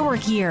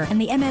historic year,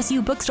 and the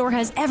MSU bookstore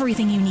has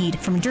everything you need,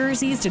 from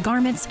jerseys to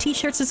garments,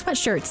 t-shirts to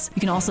sweatshirts. You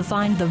can also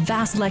find the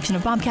vast selection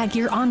of Bobcat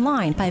gear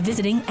online by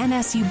visiting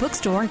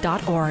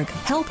msubookstore.org.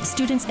 Help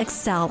students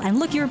excel and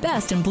look your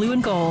best in blue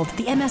and gold.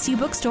 The MSU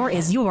bookstore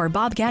is your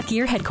Bobcat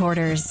gear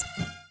headquarters.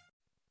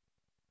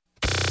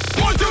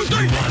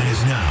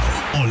 Nuanez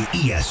now on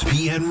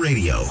ESPN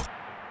Radio.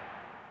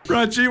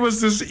 Rajiem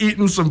was just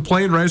eating some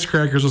plain rice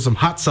crackers with some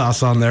hot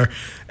sauce on there,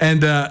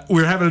 and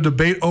we were having a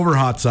debate over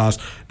hot sauce.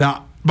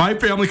 Now, my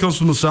family comes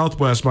from the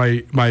Southwest.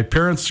 My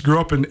parents grew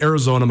up in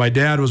Arizona. My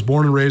dad was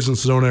born and raised in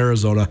Sedona,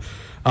 Arizona.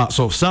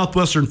 So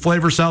Southwestern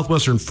flavor,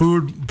 Southwestern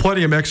food,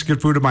 plenty of Mexican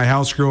food in my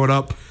house growing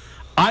up.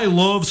 I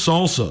love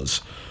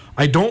salsas.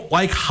 I don't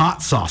like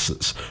hot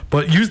sauces,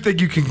 but you think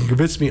you can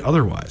convince me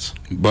otherwise.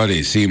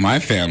 Buddy, see, my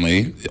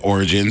family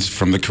origins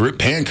from the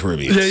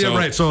Pan-Caribbean. Yeah,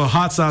 right. So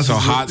hot sauces. So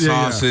hot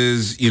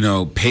sauces,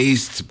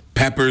 paste,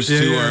 peppers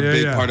too are a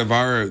big part of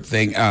our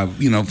thing,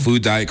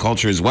 food, diet,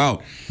 culture as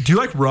well. Do you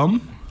like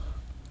rum?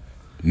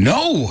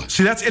 No.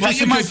 See, that's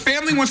interesting. My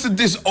family wants to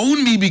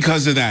disown me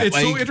because of that.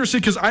 It's so interesting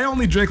because I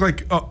only drank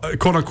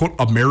quote-unquote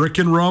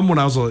American rum when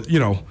I was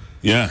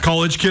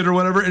college kid or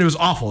whatever, and it was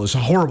awful. It was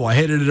horrible. I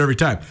hated it every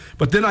time.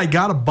 But then I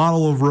got a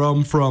bottle of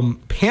rum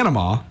from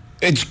Panama.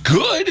 It's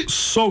good.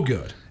 So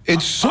good.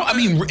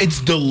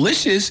 It's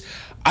delicious.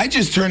 I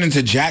just turn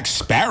into Jack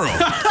Sparrow.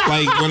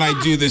 When I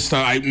do this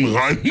stuff, I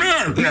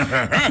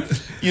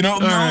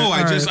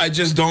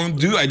just don't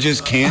do. I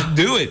just can't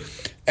do it.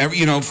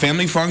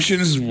 Family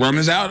functions, rum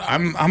is out.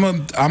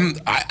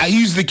 I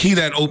use the key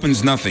that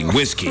opens nothing,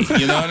 whiskey.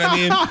 You know what I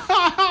mean?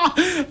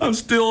 I'm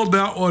still on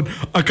that one.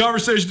 A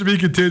conversation to be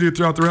continued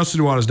throughout the rest of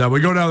Nuanez now. We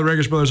go down the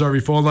Regis Brothers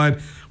RV phone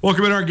line.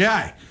 Welcome in our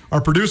guy,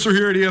 our producer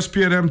here at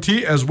ESPN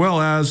MT, as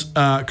well as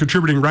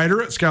contributing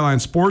writer at Skyline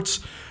Sports.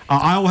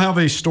 I'll have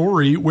a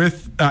story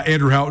with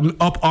Andrew Houghton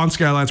up on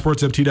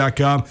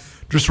SkylineSportsMT.com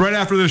just right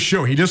after this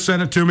show. He just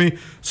sent it to me,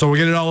 so we'll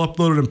get it all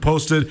uploaded and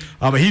posted.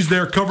 But he's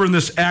there covering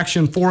this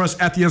action for us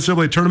at the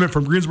NCAA Tournament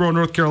from Greensboro,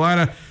 North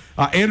Carolina.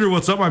 Andrew,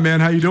 what's up, my man?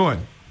 How you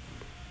doing?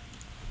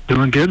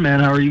 Doing good,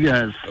 man. How are you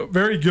guys?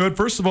 Very good.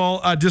 First of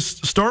all,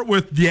 just start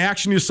with the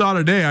action you saw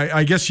today.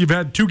 I guess you've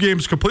had two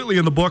games completely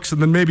in the books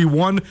and then maybe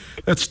one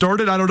that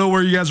started. I don't know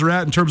where you guys are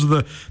at in terms of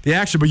the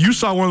action, but you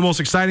saw one of the most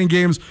exciting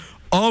games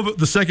of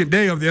the second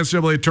day of the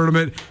NCAA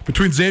Tournament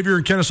between Xavier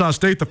and Kennesaw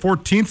State. The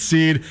 14th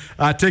seed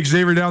takes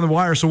Xavier down the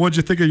wire. So what did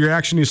you think of your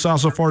action you saw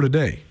so far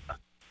today?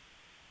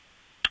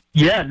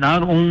 Yeah,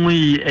 not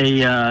only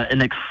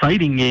an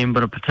exciting game,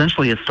 but a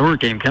potentially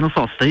historic game.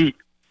 Kennesaw State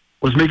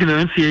was making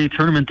their NCAA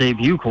Tournament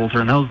debut, Colter,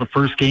 and that was the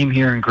first game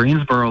here in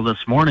Greensboro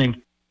this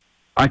morning.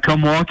 I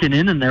come walking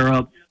in, and they're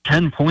up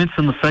 10 points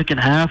in the second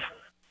half.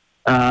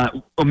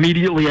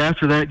 Immediately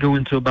after that, go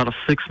into about a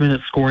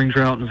 6-minute scoring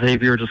drought, and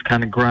Xavier just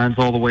kind of grinds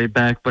all the way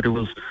back. But it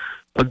was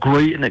a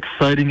great and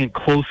exciting and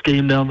close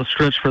game down the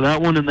stretch for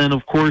that one. And then,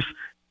 of course,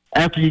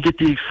 after you get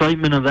the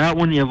excitement of that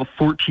one, you have a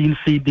 14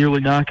 seed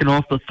nearly knocking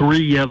off the 3.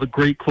 You have a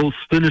great close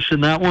finish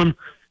in that one.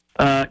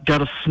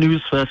 Got a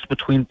snooze fest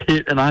between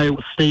Pitt and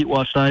Iowa State.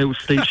 Watched Iowa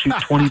State shoot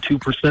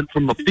 22%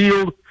 from the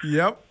field.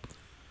 Yep.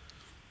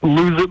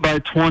 Lose it by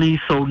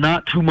 20, so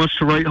not too much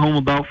to write home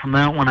about from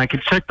that one. I can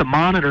check the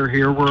monitor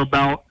here. We're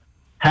about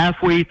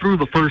halfway through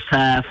the first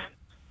half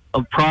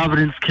of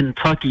Providence,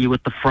 Kentucky,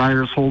 with the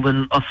Friars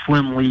holding a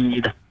slim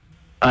lead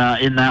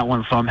in that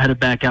one. So I'm headed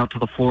back out to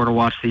the floor to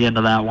watch the end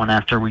of that one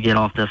after we get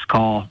off this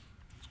call.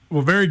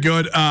 Well, very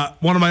good.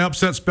 One of my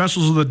upset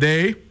specials of the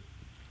day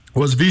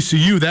was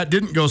VCU. That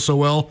didn't go so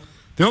well.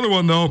 The other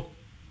one, though,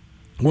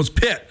 was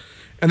Pitt,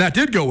 and that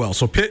did go well.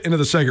 So Pitt into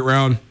the second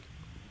round.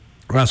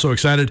 I'm so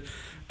excited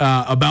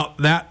about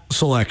that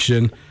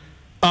selection.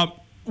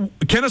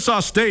 Kennesaw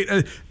State,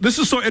 this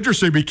is so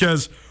interesting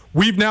because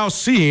we've now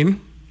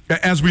seen,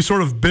 as we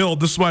sort of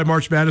build, this is why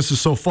March Madness is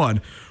so fun,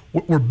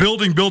 we're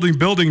building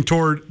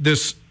toward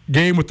this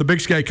game with the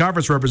Big Sky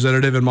Conference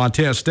representative in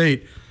Montana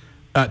State,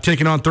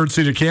 taking on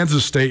third-seeded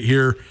Kansas State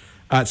here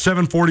at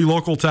 7:40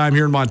 local time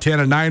here in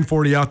Montana,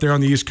 9:40 out there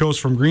on the East Coast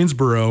from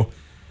Greensboro.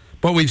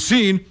 But we've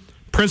seen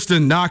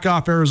Princeton knock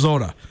off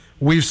Arizona.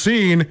 We've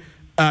seen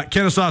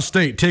Kennesaw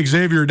State take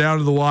Xavier down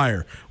to the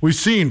wire. We've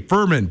seen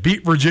Furman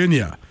beat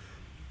Virginia.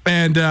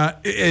 And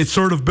it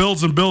sort of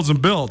builds and builds and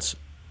builds.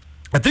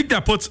 I think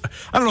that puts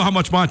 – I don't know how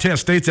much Montana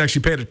State's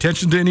actually paid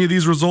attention to any of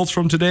these results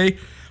from today,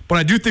 but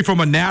I do think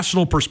from a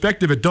national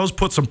perspective it does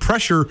put some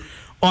pressure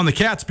on the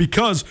Cats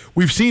because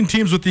we've seen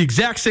teams with the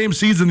exact same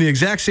seeds and the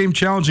exact same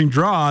challenging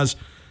draws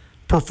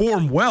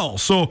perform well.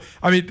 So,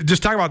 I mean,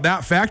 just talk about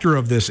that factor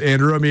of this,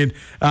 Andrew. I mean,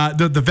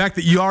 the fact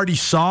that you already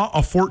saw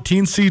a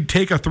 14 seed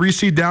take a 3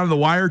 seed down to the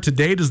wire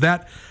today, does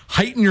that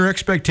heighten your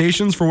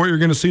expectations for what you're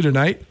going to see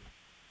tonight?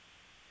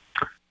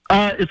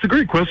 It's a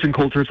great question,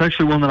 Colter. It's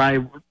actually one that I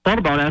thought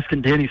about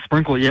asking Danny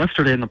Sprinkle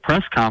yesterday in the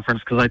press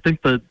conference because I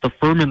think the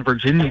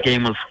Furman-Virginia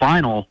game was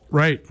final.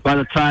 Right. By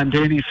the time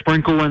Danny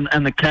Sprinkle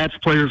and the Cats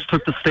players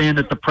took the stand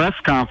at the press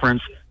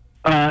conference,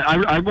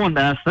 I wanted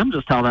to ask them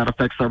just how that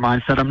affects their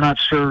mindset. I'm not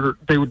sure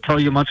they would tell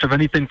you much of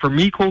anything. For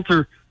me,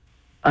 Colter,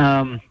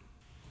 I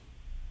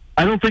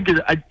don't think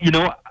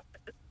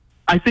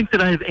I think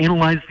that I have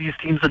analyzed these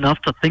teams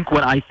enough to think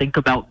what I think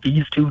about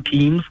these two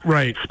teams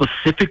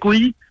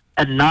specifically,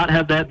 and not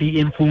have that be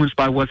influenced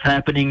by what's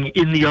happening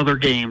in the other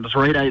games,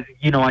 right? I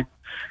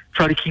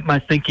try to keep my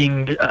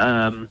thinking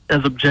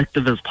as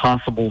objective as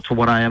possible to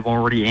what I have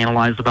already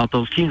analyzed about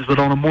those teams. But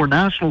on a more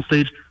national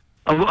stage,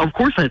 of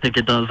course I think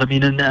it does. I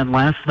mean, and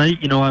last night,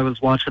 I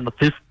was watching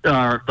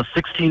the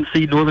 16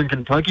 seed Northern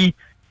Kentucky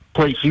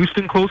play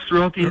Houston close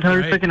throughout the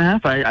entire second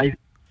half.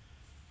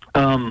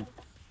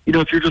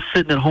 If you're just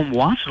sitting at home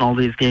watching all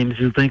these games,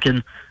 you're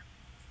thinking,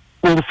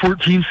 well, the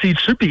 14 seed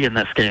should be in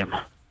this game.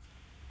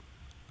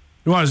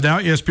 Nuanez now,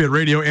 ESPN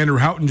Radio. Andrew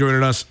Houghton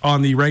joining us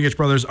on the Rangich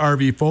Brothers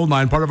RV phone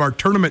line, part of our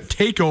tournament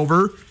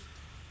takeover.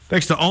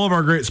 Thanks to all of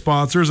our great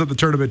sponsors at the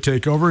tournament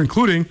takeover,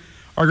 including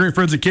our great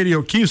friends at Katie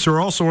O'Keefe's, who are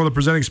also one of the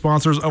presenting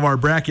sponsors of our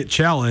bracket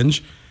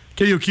challenge.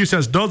 Katie O'Keefe's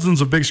has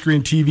dozens of big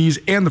screen TVs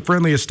and the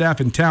friendliest staff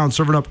in town,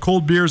 serving up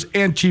cold beers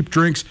and cheap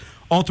drinks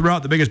all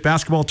throughout the biggest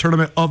basketball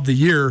tournament of the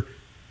year.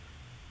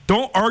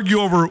 Don't argue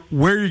over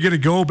where you're going to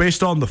go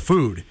based on the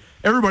food.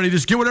 Everybody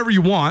just get whatever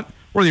you want.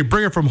 Whether you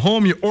bring it from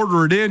home, you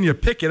order it in, you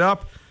pick it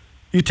up,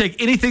 you take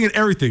anything and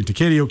everything to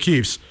Katie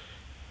O'Keefe's.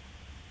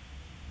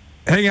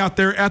 Hang out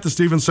there at the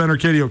Stevens Center,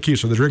 Katie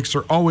O'Keefe's, where the drinks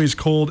are always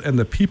cold and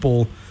the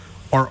people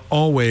are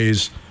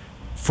always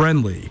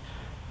friendly.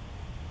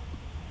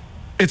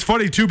 It's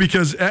funny, too,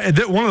 because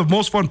one of the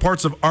most fun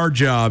parts of our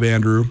job,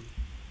 Andrew,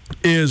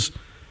 is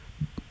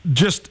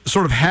just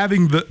sort of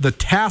having the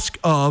task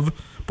of,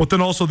 but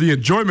then also the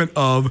enjoyment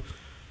of,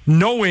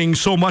 knowing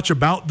so much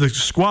about the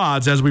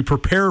squads as we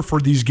prepare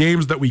for these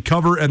games that we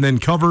cover and then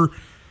cover.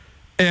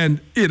 And,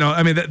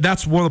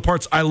 that's one of the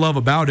parts I love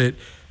about it.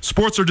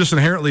 Sports are just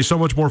inherently so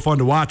much more fun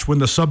to watch when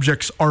the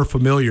subjects are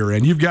familiar.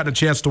 And you've gotten a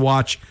chance to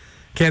watch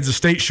Kansas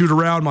State shoot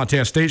around,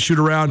 Montana State shoot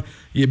around.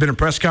 You've been in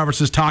press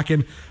conferences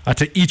talking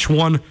to each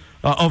one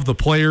of the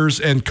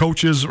players and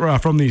coaches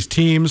from these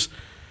teams.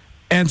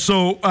 And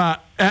so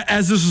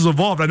as this has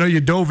evolved, I know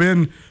you dove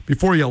in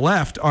before you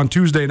left on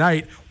Tuesday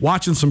night,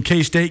 watching some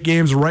K-State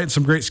games and writing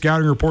some great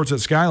scouting reports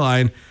at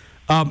Skyline.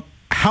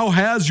 How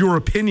has your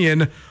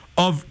opinion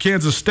of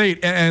Kansas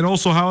State and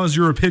also how has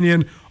your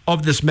opinion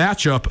of this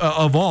matchup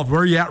evolved?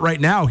 Where are you at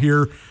right now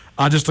here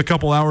just a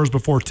couple hours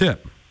before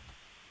tip?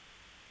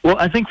 Well,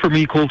 I think for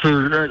me,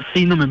 Colter,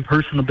 seeing them in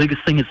person, the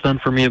biggest thing it's done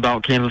for me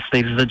about Kansas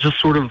State is it just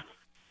sort of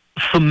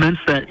cements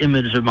that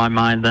image in my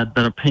mind, that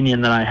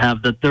opinion that I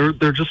have, that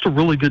they're just a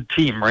really good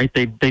team, right?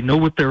 They know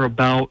what they're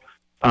about.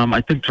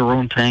 I think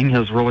Jerome Tang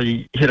has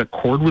really hit a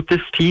chord with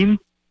this team.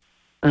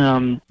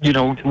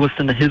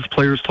 Listen to his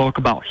players talk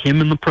about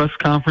him in the press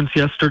conference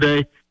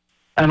yesterday.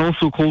 And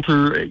also,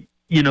 Colter,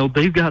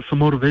 they've got some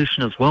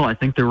motivation as well. I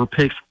think they were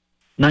picked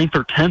 9th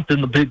or 10th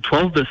in the Big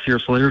 12 this year,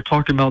 so they were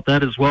talking about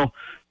that as well.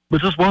 But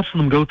just watching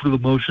them go through the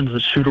motions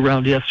at shoot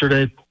around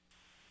yesterday,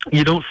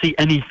 you don't see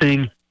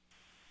anything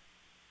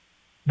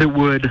that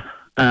would,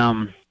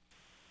 I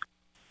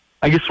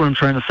guess what I'm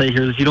trying to say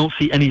here is you don't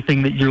see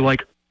anything that you're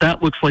like,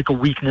 that looks like a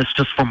weakness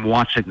just from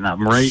watching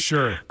them, right?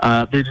 Sure.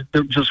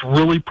 They're just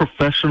really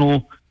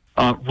professional,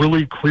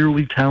 really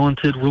clearly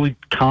talented, really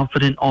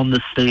confident on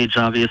the stage,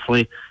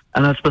 obviously.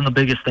 And that's been the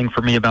biggest thing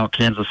for me about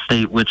Kansas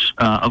State, which,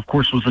 of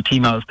course, was the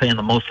team I was paying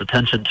the most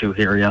attention to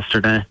here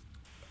yesterday.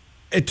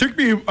 It took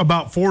me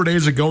about 4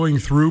 days of going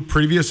through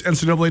previous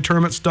NCAA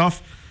tournament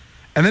stuff,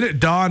 and then it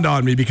dawned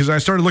on me because I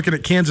started looking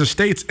at Kansas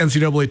State's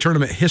NCAA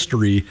tournament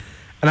history,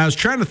 and I was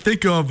trying to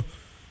think of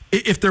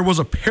if there was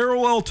a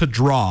parallel to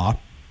draw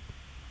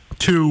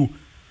to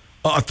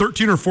a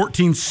 13 or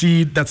 14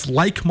 seed that's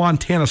like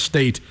Montana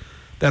State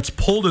that's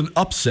pulled an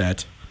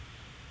upset.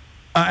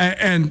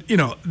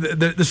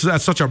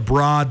 That's such a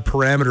broad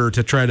parameter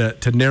to try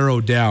to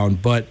narrow down,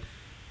 but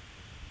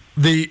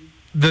the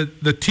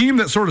team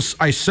that sort of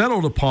I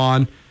settled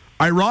upon,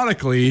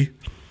 ironically,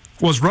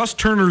 was Russ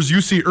Turner's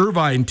UC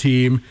Irvine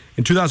team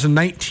in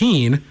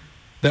 2019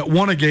 that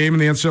won a game in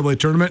the NCAA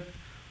tournament.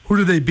 Who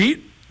did they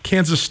beat?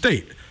 Kansas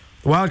State.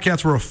 The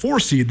Wildcats were a 4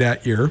 seed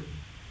that year,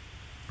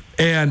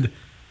 and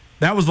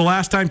that was the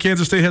last time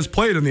Kansas State has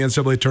played in the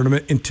NCAA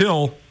tournament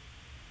until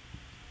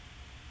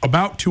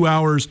about 2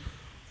 hours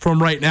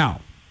from right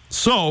now.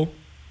 So,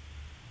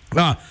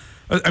 the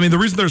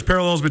reason there's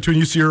parallels between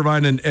UC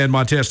Irvine and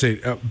Montana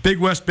State, Big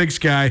West, Big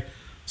Sky,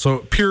 so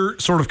pure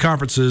sort of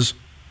conferences.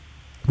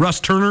 Russ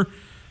Turner,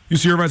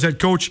 UC Irvine's head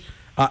coach,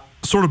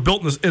 sort of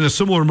built in a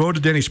similar mode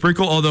to Danny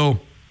Sprinkle, although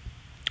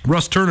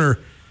Russ Turner,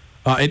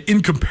 an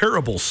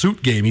incomparable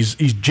suit game. He's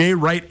Jay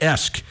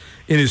Wright-esque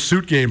in his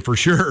suit game for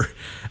sure.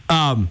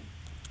 And,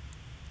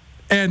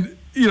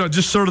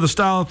 just sort of the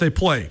style that they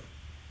play.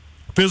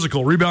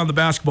 Physical, rebound the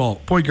basketball,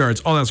 point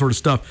guards, all that sort of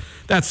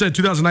stuff. That said,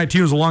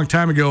 2019 was a long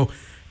time ago,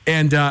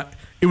 and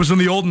it was in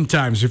the olden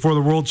times before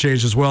the world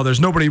changed as well. There's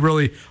nobody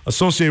really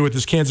associated with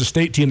this Kansas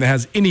State team that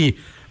has any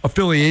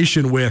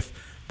affiliation with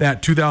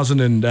that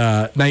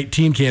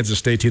 2019 Kansas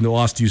State team that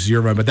lost to UC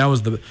Irvine, but that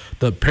was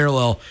the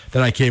parallel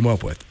that I came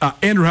up with.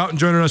 Andrew Houghton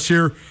joining us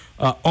here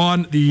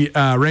on the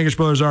Rangish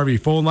Brothers RV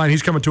phone line.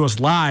 He's coming to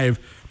us live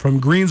from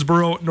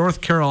Greensboro,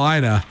 North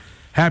Carolina.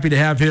 Happy to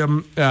have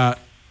him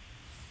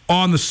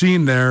on the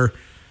scene there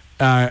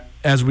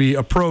as we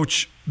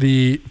approach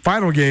the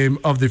final game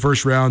of the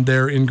first round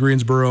there in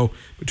Greensboro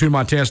between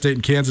Montana State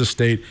and Kansas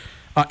State.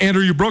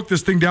 Andrew, you broke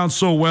this thing down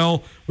so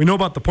well. We know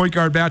about the point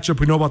guard matchup.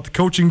 We know about the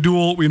coaching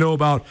duel. We know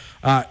about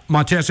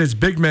Montana State's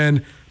big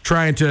men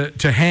trying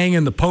to hang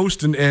in the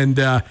post and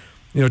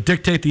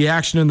dictate the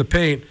action in the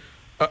paint.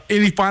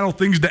 Any final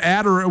things to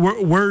add, or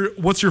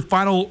what's your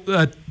final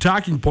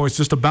talking points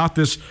just about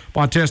this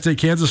Montana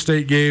State-Kansas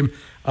State game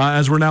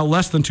as we're now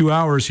less than 2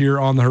 hours here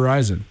on the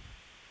horizon?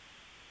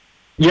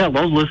 Yeah,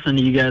 love listening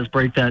to you guys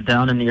break that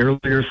down in the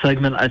earlier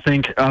segment. I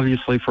think,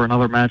 obviously, for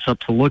another matchup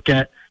to look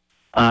at,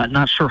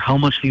 not sure how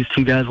much these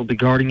two guys will be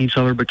guarding each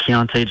other, but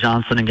Keontae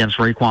Johnson against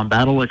Raekwon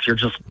Battle, if you're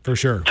just for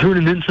sure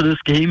tuning into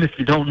this game, if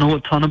you don't know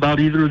a ton about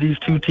either of these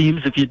two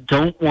teams, if you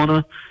don't want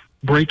to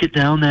break it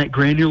down that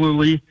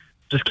granularly,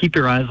 just keep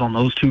your eyes on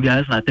those two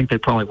guys, and I think they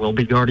probably will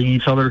be guarding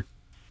each other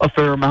a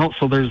fair amount.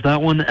 So there's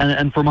that one.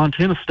 And for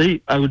Montana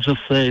State, I would just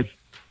say,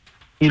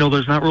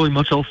 there's not really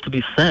much else to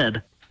be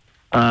said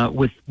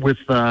with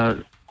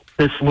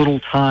this little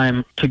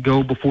time to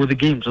go before the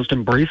game. Just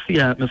embrace the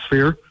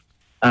atmosphere.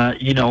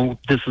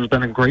 This has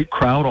been a great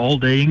crowd all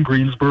day in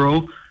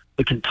Greensboro.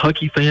 The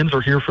Kentucky fans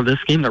are here for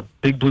this game. They're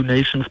Big Blue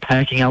Nations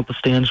packing out the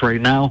stands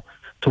right now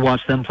to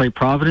watch them play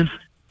Providence.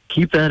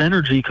 Keep that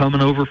energy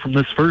coming over from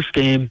this first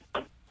game,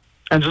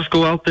 and just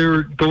go out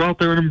there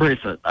and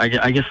embrace it.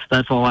 I guess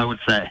that's all I would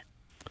say.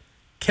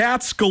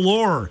 Cats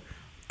galore.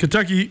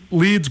 Kentucky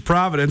leads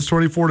Providence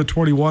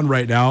 24-21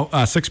 right now.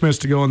 6 minutes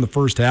to go in the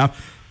first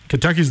half.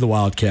 Kentucky's the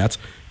Wildcats.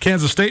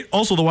 Kansas State,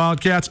 also the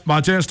Wildcats.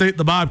 Montana State,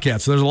 the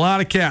Bobcats. So there's a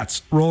lot of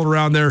cats rolling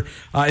around there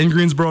in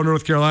Greensboro,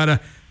 North Carolina.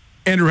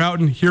 Andrew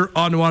Houghton here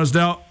on Nuanez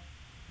Now.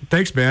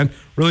 Thanks, man.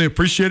 Really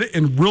appreciate it,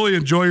 and really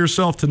enjoy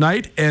yourself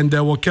tonight. And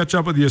we'll catch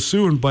up with you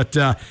soon. But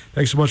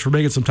thanks so much for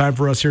making some time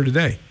for us here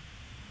today.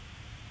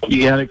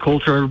 You got it,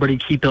 Colter. Everybody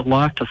keep it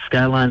locked to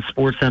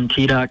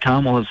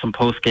SkylineSportsMT.com. We'll have some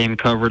post-game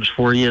coverage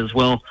for you as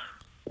well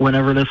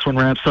whenever this one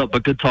wraps up.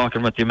 But good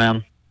talking with you,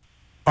 man.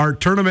 Our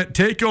tournament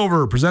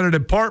takeover, presented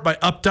in part by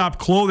Up Top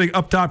Clothing.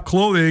 Up Top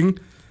Clothing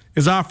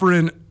is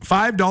offering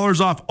 $5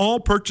 off all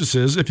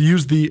purchases if you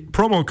use the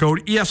promo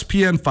code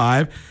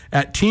ESPN5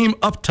 at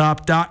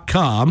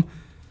teamuptop.com.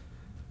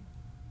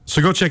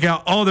 So go check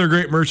out all their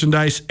great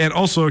merchandise, and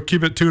also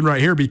keep it tuned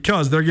right here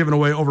because they're giving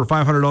away over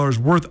 $500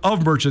 worth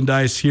of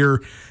merchandise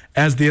here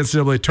as the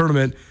NCAA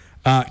tournament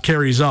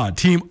carries on.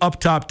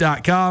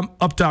 TeamUptop.com,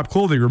 Up Top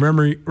Clothing,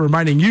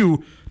 reminding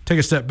you, take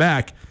a step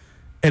back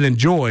and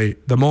enjoy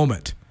the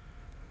moment.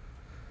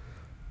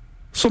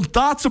 Some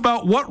thoughts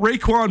about what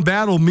Raekwon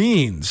Battle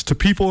means to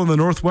people in the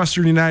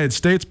northwestern United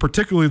States,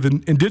 particularly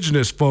the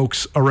indigenous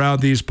folks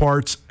around these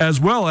parts, as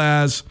well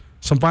as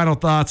some final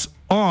thoughts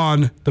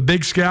on the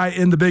Big Sky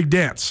in the Big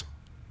Dance.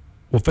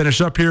 We'll finish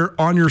up here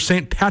on your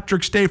St.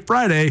 Patrick's Day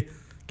Friday.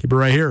 Keep it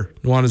right here.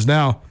 Nuanez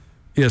Now,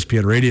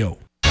 ESPN Radio.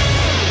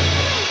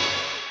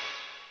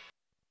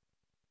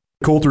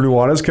 Colter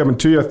Nuanez coming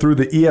to you through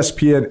the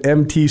ESPN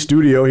MT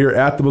studio here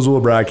at the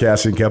Missoula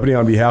Broadcasting Company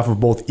on behalf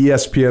of both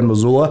ESPN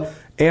Missoula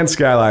and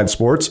Skyline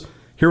Sports.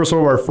 Here with some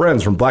of our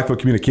friends from Blackfoot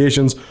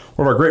Communications,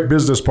 one of our great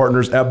business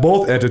partners at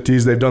both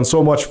entities. They've done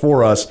so much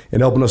for us in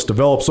helping us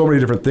develop so many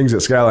different things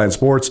at Skyline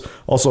Sports.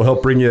 Also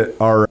help bring you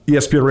our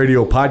ESPN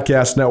Radio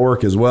podcast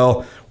network as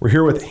well. We're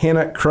here with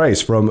Hannah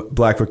Kreis from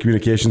Blackfoot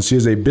Communications. She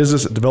is a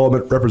business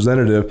development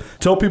representative.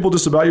 Tell people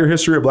just about your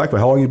history at Blackfoot.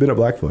 How long have you been at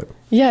Blackfoot?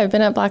 Yeah, I've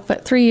been at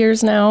Blackfoot 3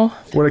 years now.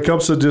 When it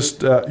comes to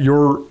just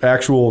your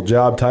actual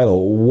job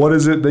title, what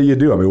is it that you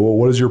do? I mean,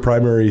 what is your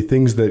primary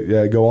things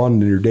that go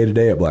on in your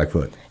day-to-day at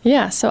Blackfoot?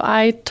 Yeah, so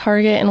I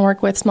target and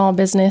work with small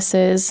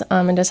businesses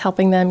and just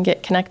helping them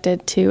get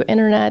connected to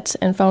internet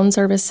and phone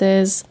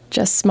services,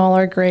 just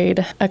smaller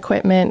grade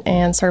equipment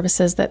and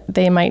services that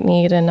they might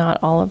need and not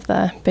all of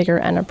the bigger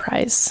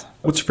enterprise.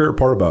 What's your favorite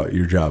part about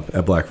your job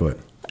at Blackfoot?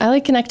 I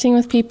like connecting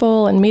with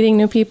people and meeting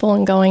new people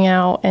and going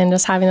out and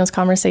just having those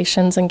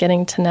conversations and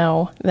getting to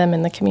know them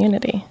in the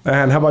community.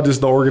 And how about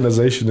just the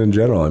organization in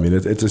general? I mean,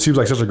 it seems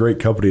like such a great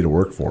company to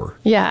work for.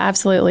 Yeah,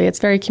 absolutely. It's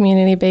very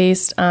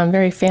community-based,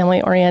 very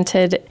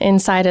family-oriented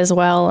inside as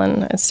well,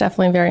 and it's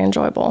definitely very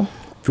enjoyable.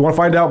 If you want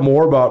to find out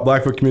more about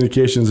Blackfoot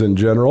Communications in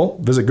general,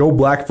 visit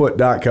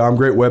goblackfoot.com.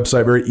 Great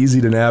website, very easy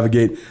to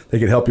navigate. They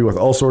can help you with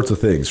all sorts of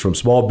things, from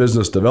small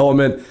business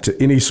development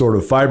to any sort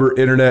of fiber,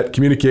 internet,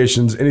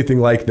 communications, anything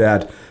like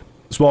that.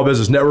 Small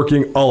business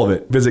networking, all of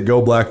it. Visit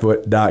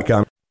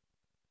goblackfoot.com.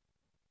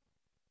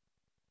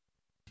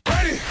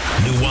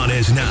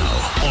 Nuanez now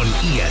on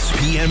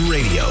ESPN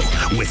Radio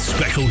with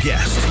special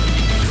guest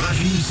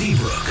Rajiem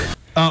Seabrook.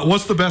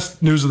 What's the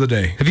best news of the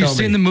day? Have you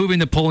seen the movie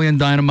Napoleon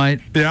Dynamite?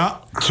 Yeah.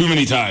 Too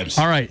many times.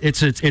 All right.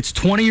 It's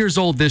 20 years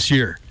old this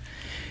year,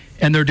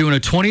 and they're doing a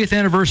 20th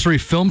anniversary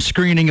film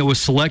screening. It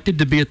was selected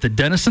to be at the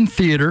Denison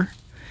Theater,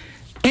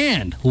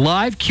 and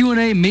live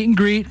Q&A meet and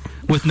greet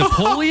with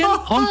Napoleon,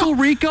 Uncle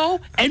Rico,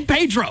 and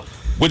Pedro.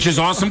 Which is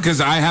awesome because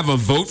I have a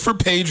Vote for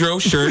Pedro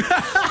shirt,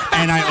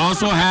 and I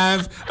also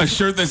have a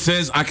shirt that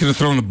says I could have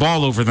thrown the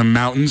ball over the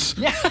mountains.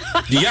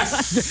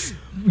 Yes.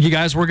 You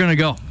guys, we're going to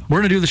go. We're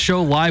going to do the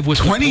show live with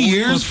 20 Napoleon.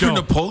 years for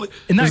Napoleon.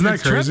 Isn't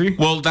that crazy?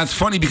 Well, that's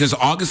funny because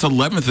August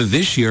 11th of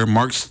this year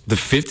marks the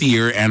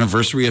 50-year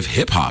anniversary of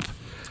hip-hop.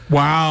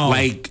 Wow.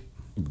 Like,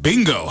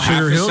 bingo.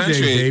 Half a Hill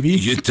century. Gang, baby.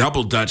 You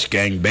double Dutch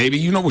gang, baby.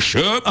 You know what's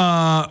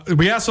up?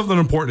 We have something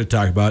important to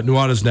talk about.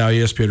 Nuanez now,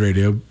 ESPN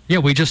Radio. Yeah,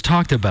 we just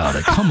talked about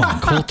it. Come on,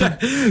 Colter.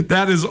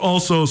 That is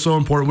also so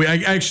important.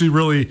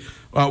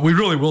 We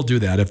really will do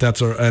that if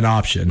that's an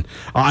option.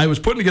 I was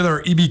putting together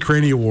our EB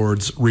Craney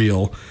Awards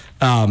reel,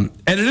 and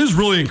it is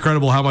really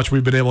incredible how much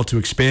we've been able to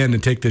expand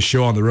and take this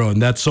show on the road.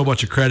 And that's so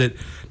much a credit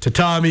to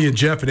Tommy and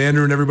Jeff and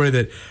Andrew and everybody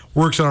that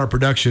works on our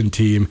production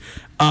team.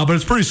 But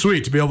it's pretty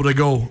sweet to be able to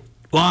go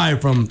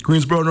live from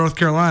Greensboro, North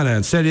Carolina,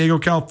 and San Diego,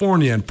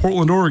 California, and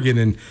Portland, Oregon,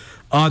 and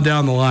on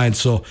down the line.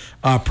 So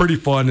pretty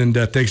fun, and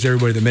thanks to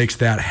everybody that makes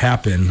that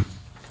happen.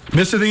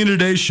 Missed anything in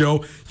today's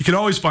show, you can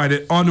always find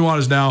it on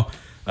Nuanez Now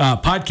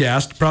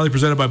podcast, proudly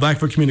presented by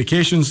Blackfoot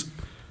Communications.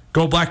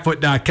 Go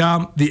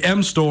blackfoot.com, the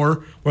M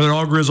Store, where they're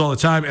all grizz all the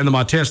time, and the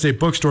Montana State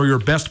Bookstore, your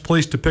best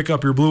place to pick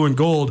up your blue and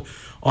gold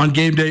on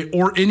game day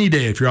or any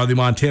day if you're on the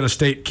Montana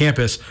State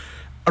campus.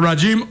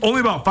 Rajiem,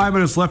 only about 5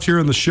 minutes left here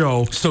in the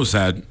show. So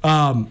sad.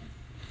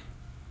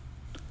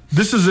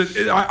 This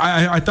is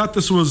I thought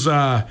this was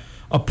a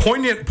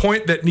poignant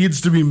point that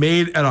needs to be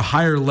made at a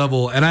higher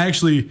level, and I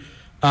actually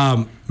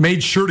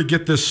made sure to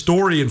get this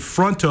story in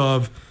front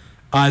of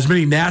as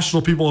many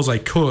national people as I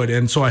could.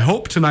 And so I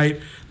hope tonight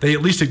they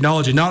at least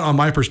acknowledge it, not on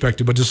my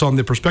perspective, but just on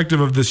the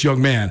perspective of this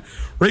young man.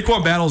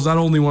 Raekwon Battle is not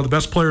only one of the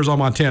best players on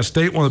Montana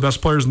State, one of the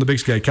best players in the Big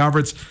Sky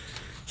Conference,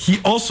 he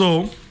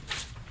also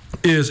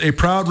is a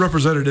proud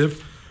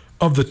representative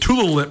of the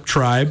Tulalip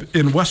tribe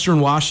in western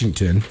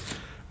Washington.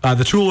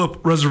 The Tulalip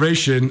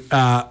Reservation,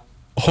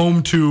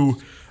 home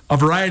to a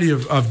variety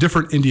of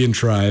different Indian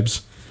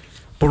tribes.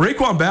 But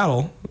Raekwon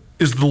Battle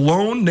is the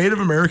lone Native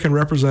American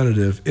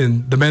representative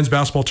in the men's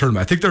basketball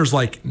tournament. I think there's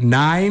like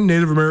 9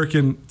 Native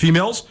American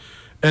females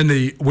in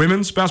the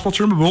women's basketball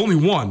tournament, but only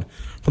one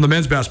from the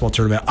men's basketball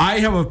tournament. I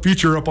have a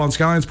feature up on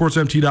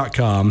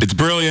SkylineSportsMT.com. It's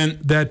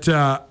brilliant. That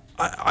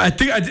I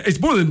think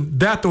it's more than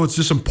that, though. It's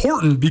just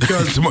important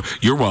because...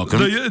 You're welcome.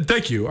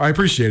 Thank you. I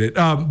appreciate it.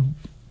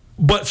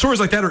 But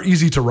stories like that are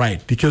easy to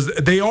write because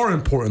they are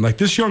important. Like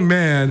this young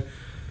man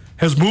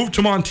has moved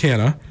to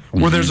Montana,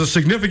 where there's a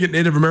significant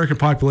Native American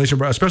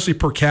population, especially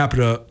per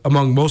capita,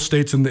 among most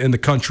states in the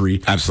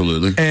country.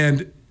 Absolutely.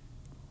 And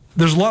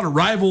there's a lot of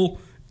rival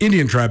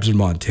Indian tribes in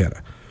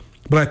Montana.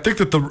 But I think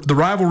that the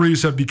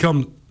rivalries have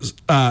become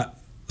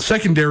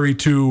secondary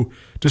to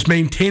just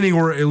maintaining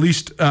or at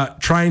least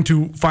trying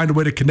to find a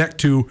way to connect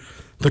to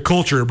the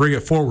culture and bring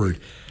it forward.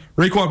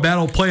 Raekwon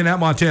Battle playing at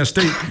Montana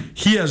State,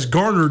 he has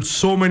garnered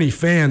so many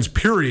fans,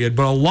 period,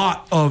 but a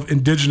lot of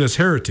indigenous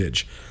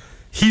heritage.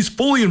 He's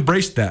fully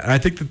embraced that, and I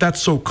think that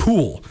that's so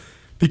cool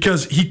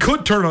because he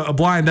could turn a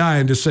blind eye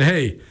and just say,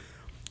 hey,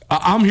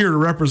 I'm here to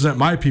represent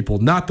my people,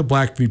 not the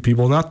Blackfeet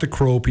people, not the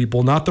Crow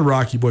people, not the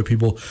Rocky Boy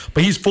people,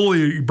 but he's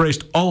fully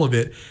embraced all of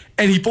it,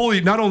 and he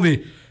fully not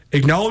only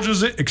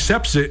acknowledges it,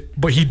 accepts it,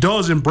 but he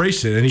does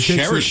embrace it, and he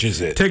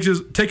cherishes it. Takes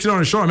it on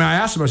his shoulder. I mean, I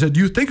asked him, I said, do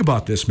you think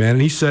about this, man?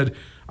 And he said,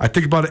 I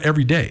think about it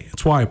every day.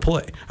 That's why I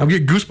play. I'm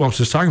getting goosebumps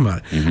just talking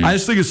about it. I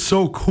just think it's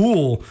so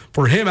cool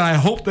for him, and I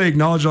hope they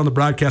acknowledge it on the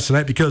broadcast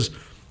tonight because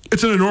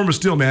It's an enormous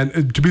deal,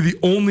 man, to be the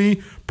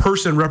only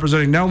person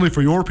representing not only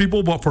for your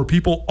people, but for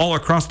people all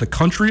across the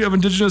country of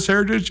indigenous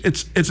heritage.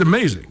 It's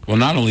amazing. Well,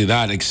 not only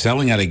that,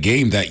 excelling at a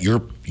game that your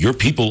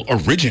people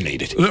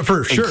originated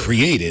for sure and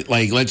created.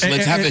 Like let's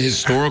have a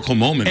historical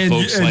moment,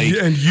 folks.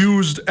 And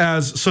used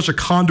as such a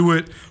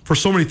conduit for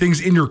so many things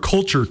in your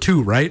culture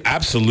too, right?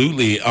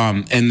 Absolutely.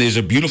 And there's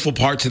a beautiful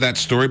part to that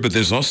story, but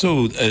there's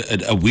also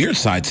a weird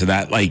side to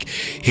that. Like,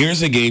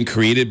 here's a game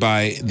created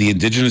by the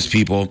indigenous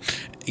people,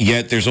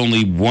 yet there's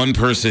only one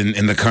person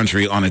in the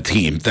country on a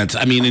team.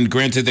 And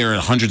granted, there are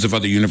hundreds of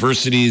other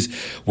universities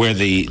where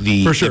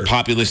the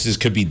populaces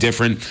could be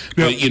different.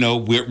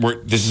 Yep.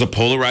 But, this is a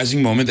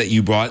polarizing moment that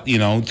you brought,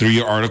 through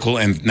your article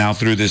and now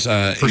through this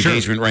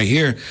engagement right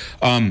here.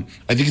 I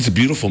think it's a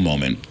beautiful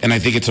moment. And I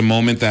think it's a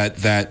moment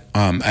that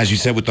as you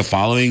said with the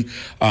following,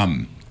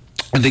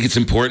 I think it's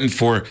important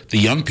for the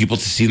young people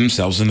to see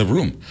themselves in the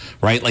room,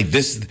 right? Like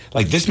this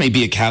may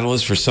be a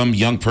catalyst for some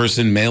young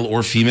person, male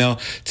or female,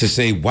 to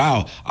say,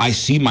 wow, I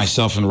see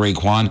myself in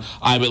Raekwon.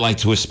 I would like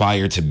to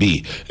aspire to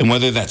be. And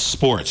whether that's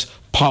sports,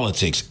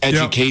 politics,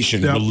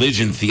 education,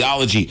 religion,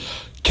 theology,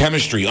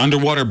 chemistry,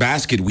 underwater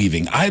basket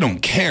weaving, I don't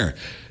care.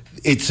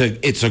 It's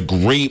a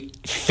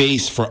great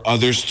face for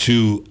others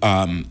to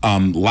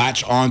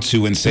latch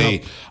onto and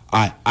say,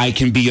 I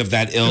can be of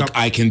that ilk. Yep.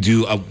 I can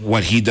do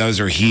what he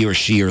does, or he or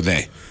she or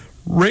they.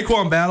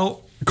 Raekwon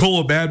Battle,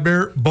 Cola Bad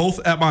Bear,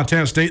 both at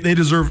Montana State, they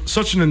deserve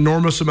such an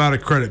enormous amount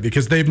of credit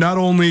because they've not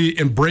only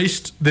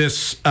embraced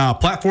this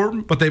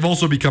platform, but they've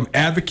also become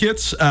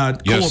advocates. Cola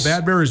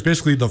Bad Bear is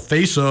basically the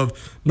face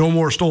of No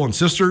More Stolen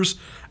Sisters,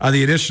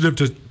 the initiative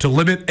to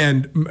limit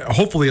and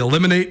hopefully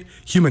eliminate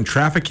human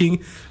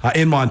trafficking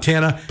in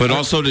Montana. But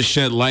also to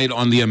shed light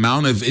on the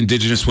amount of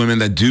indigenous women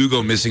that do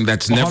go missing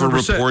that's never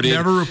reported.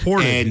 Never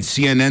reported. And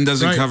CNN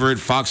doesn't cover it.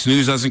 Fox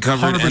News doesn't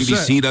cover 100%. It.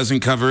 NBC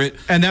doesn't cover it.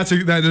 And that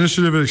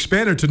initiative has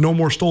expanded to No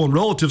More Stolen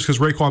Relatives because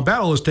Raekwon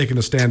Battle has taken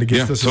a stand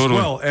against this as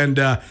well. And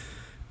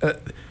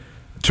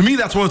to me,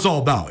 that's what it's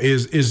all about,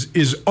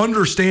 is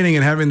understanding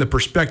and having the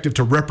perspective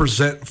to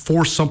represent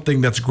for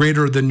something that's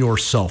greater than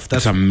yourself.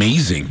 That's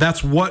amazing.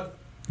 That's what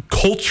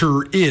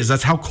culture is.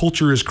 That's how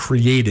culture is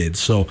created.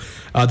 So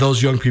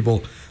those young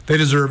people, they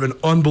deserve an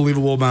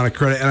unbelievable amount of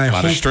credit. And I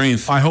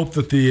hope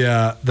that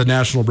the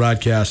national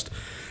broadcast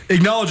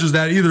acknowledges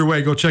that. Either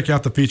way, go check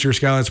out the feature,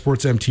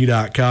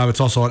 SkylineSportsMT.com. It's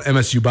also on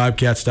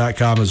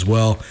MSUBobcats.com as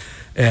well.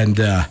 And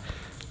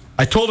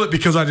I told it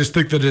because I just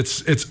think that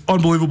it's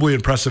unbelievably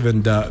impressive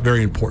and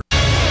very important.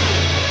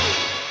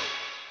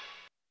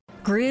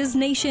 Grizz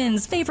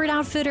Nation's favorite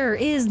outfitter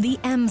is the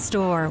M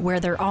Store,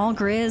 where they're all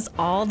Grizz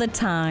all the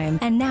time.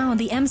 And now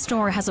the M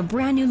Store has a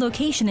brand new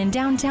location in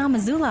downtown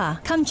Missoula.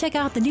 Come check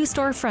out the new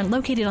storefront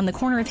located on the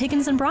corner of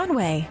Higgins and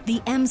Broadway.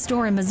 The M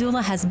Store in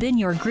Missoula has been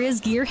your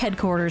Grizz gear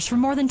headquarters for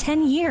more than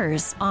 10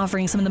 years,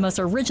 offering some of the most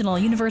original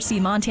University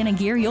of Montana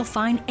gear you'll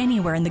find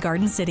anywhere in the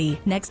Garden City.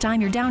 Next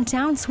time you're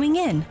downtown, swing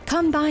in.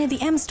 Come by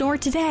the M Store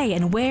today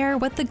and wear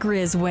what the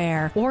Grizz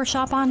wear, or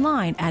shop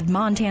online at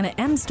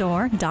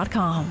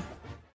montanamstore.com.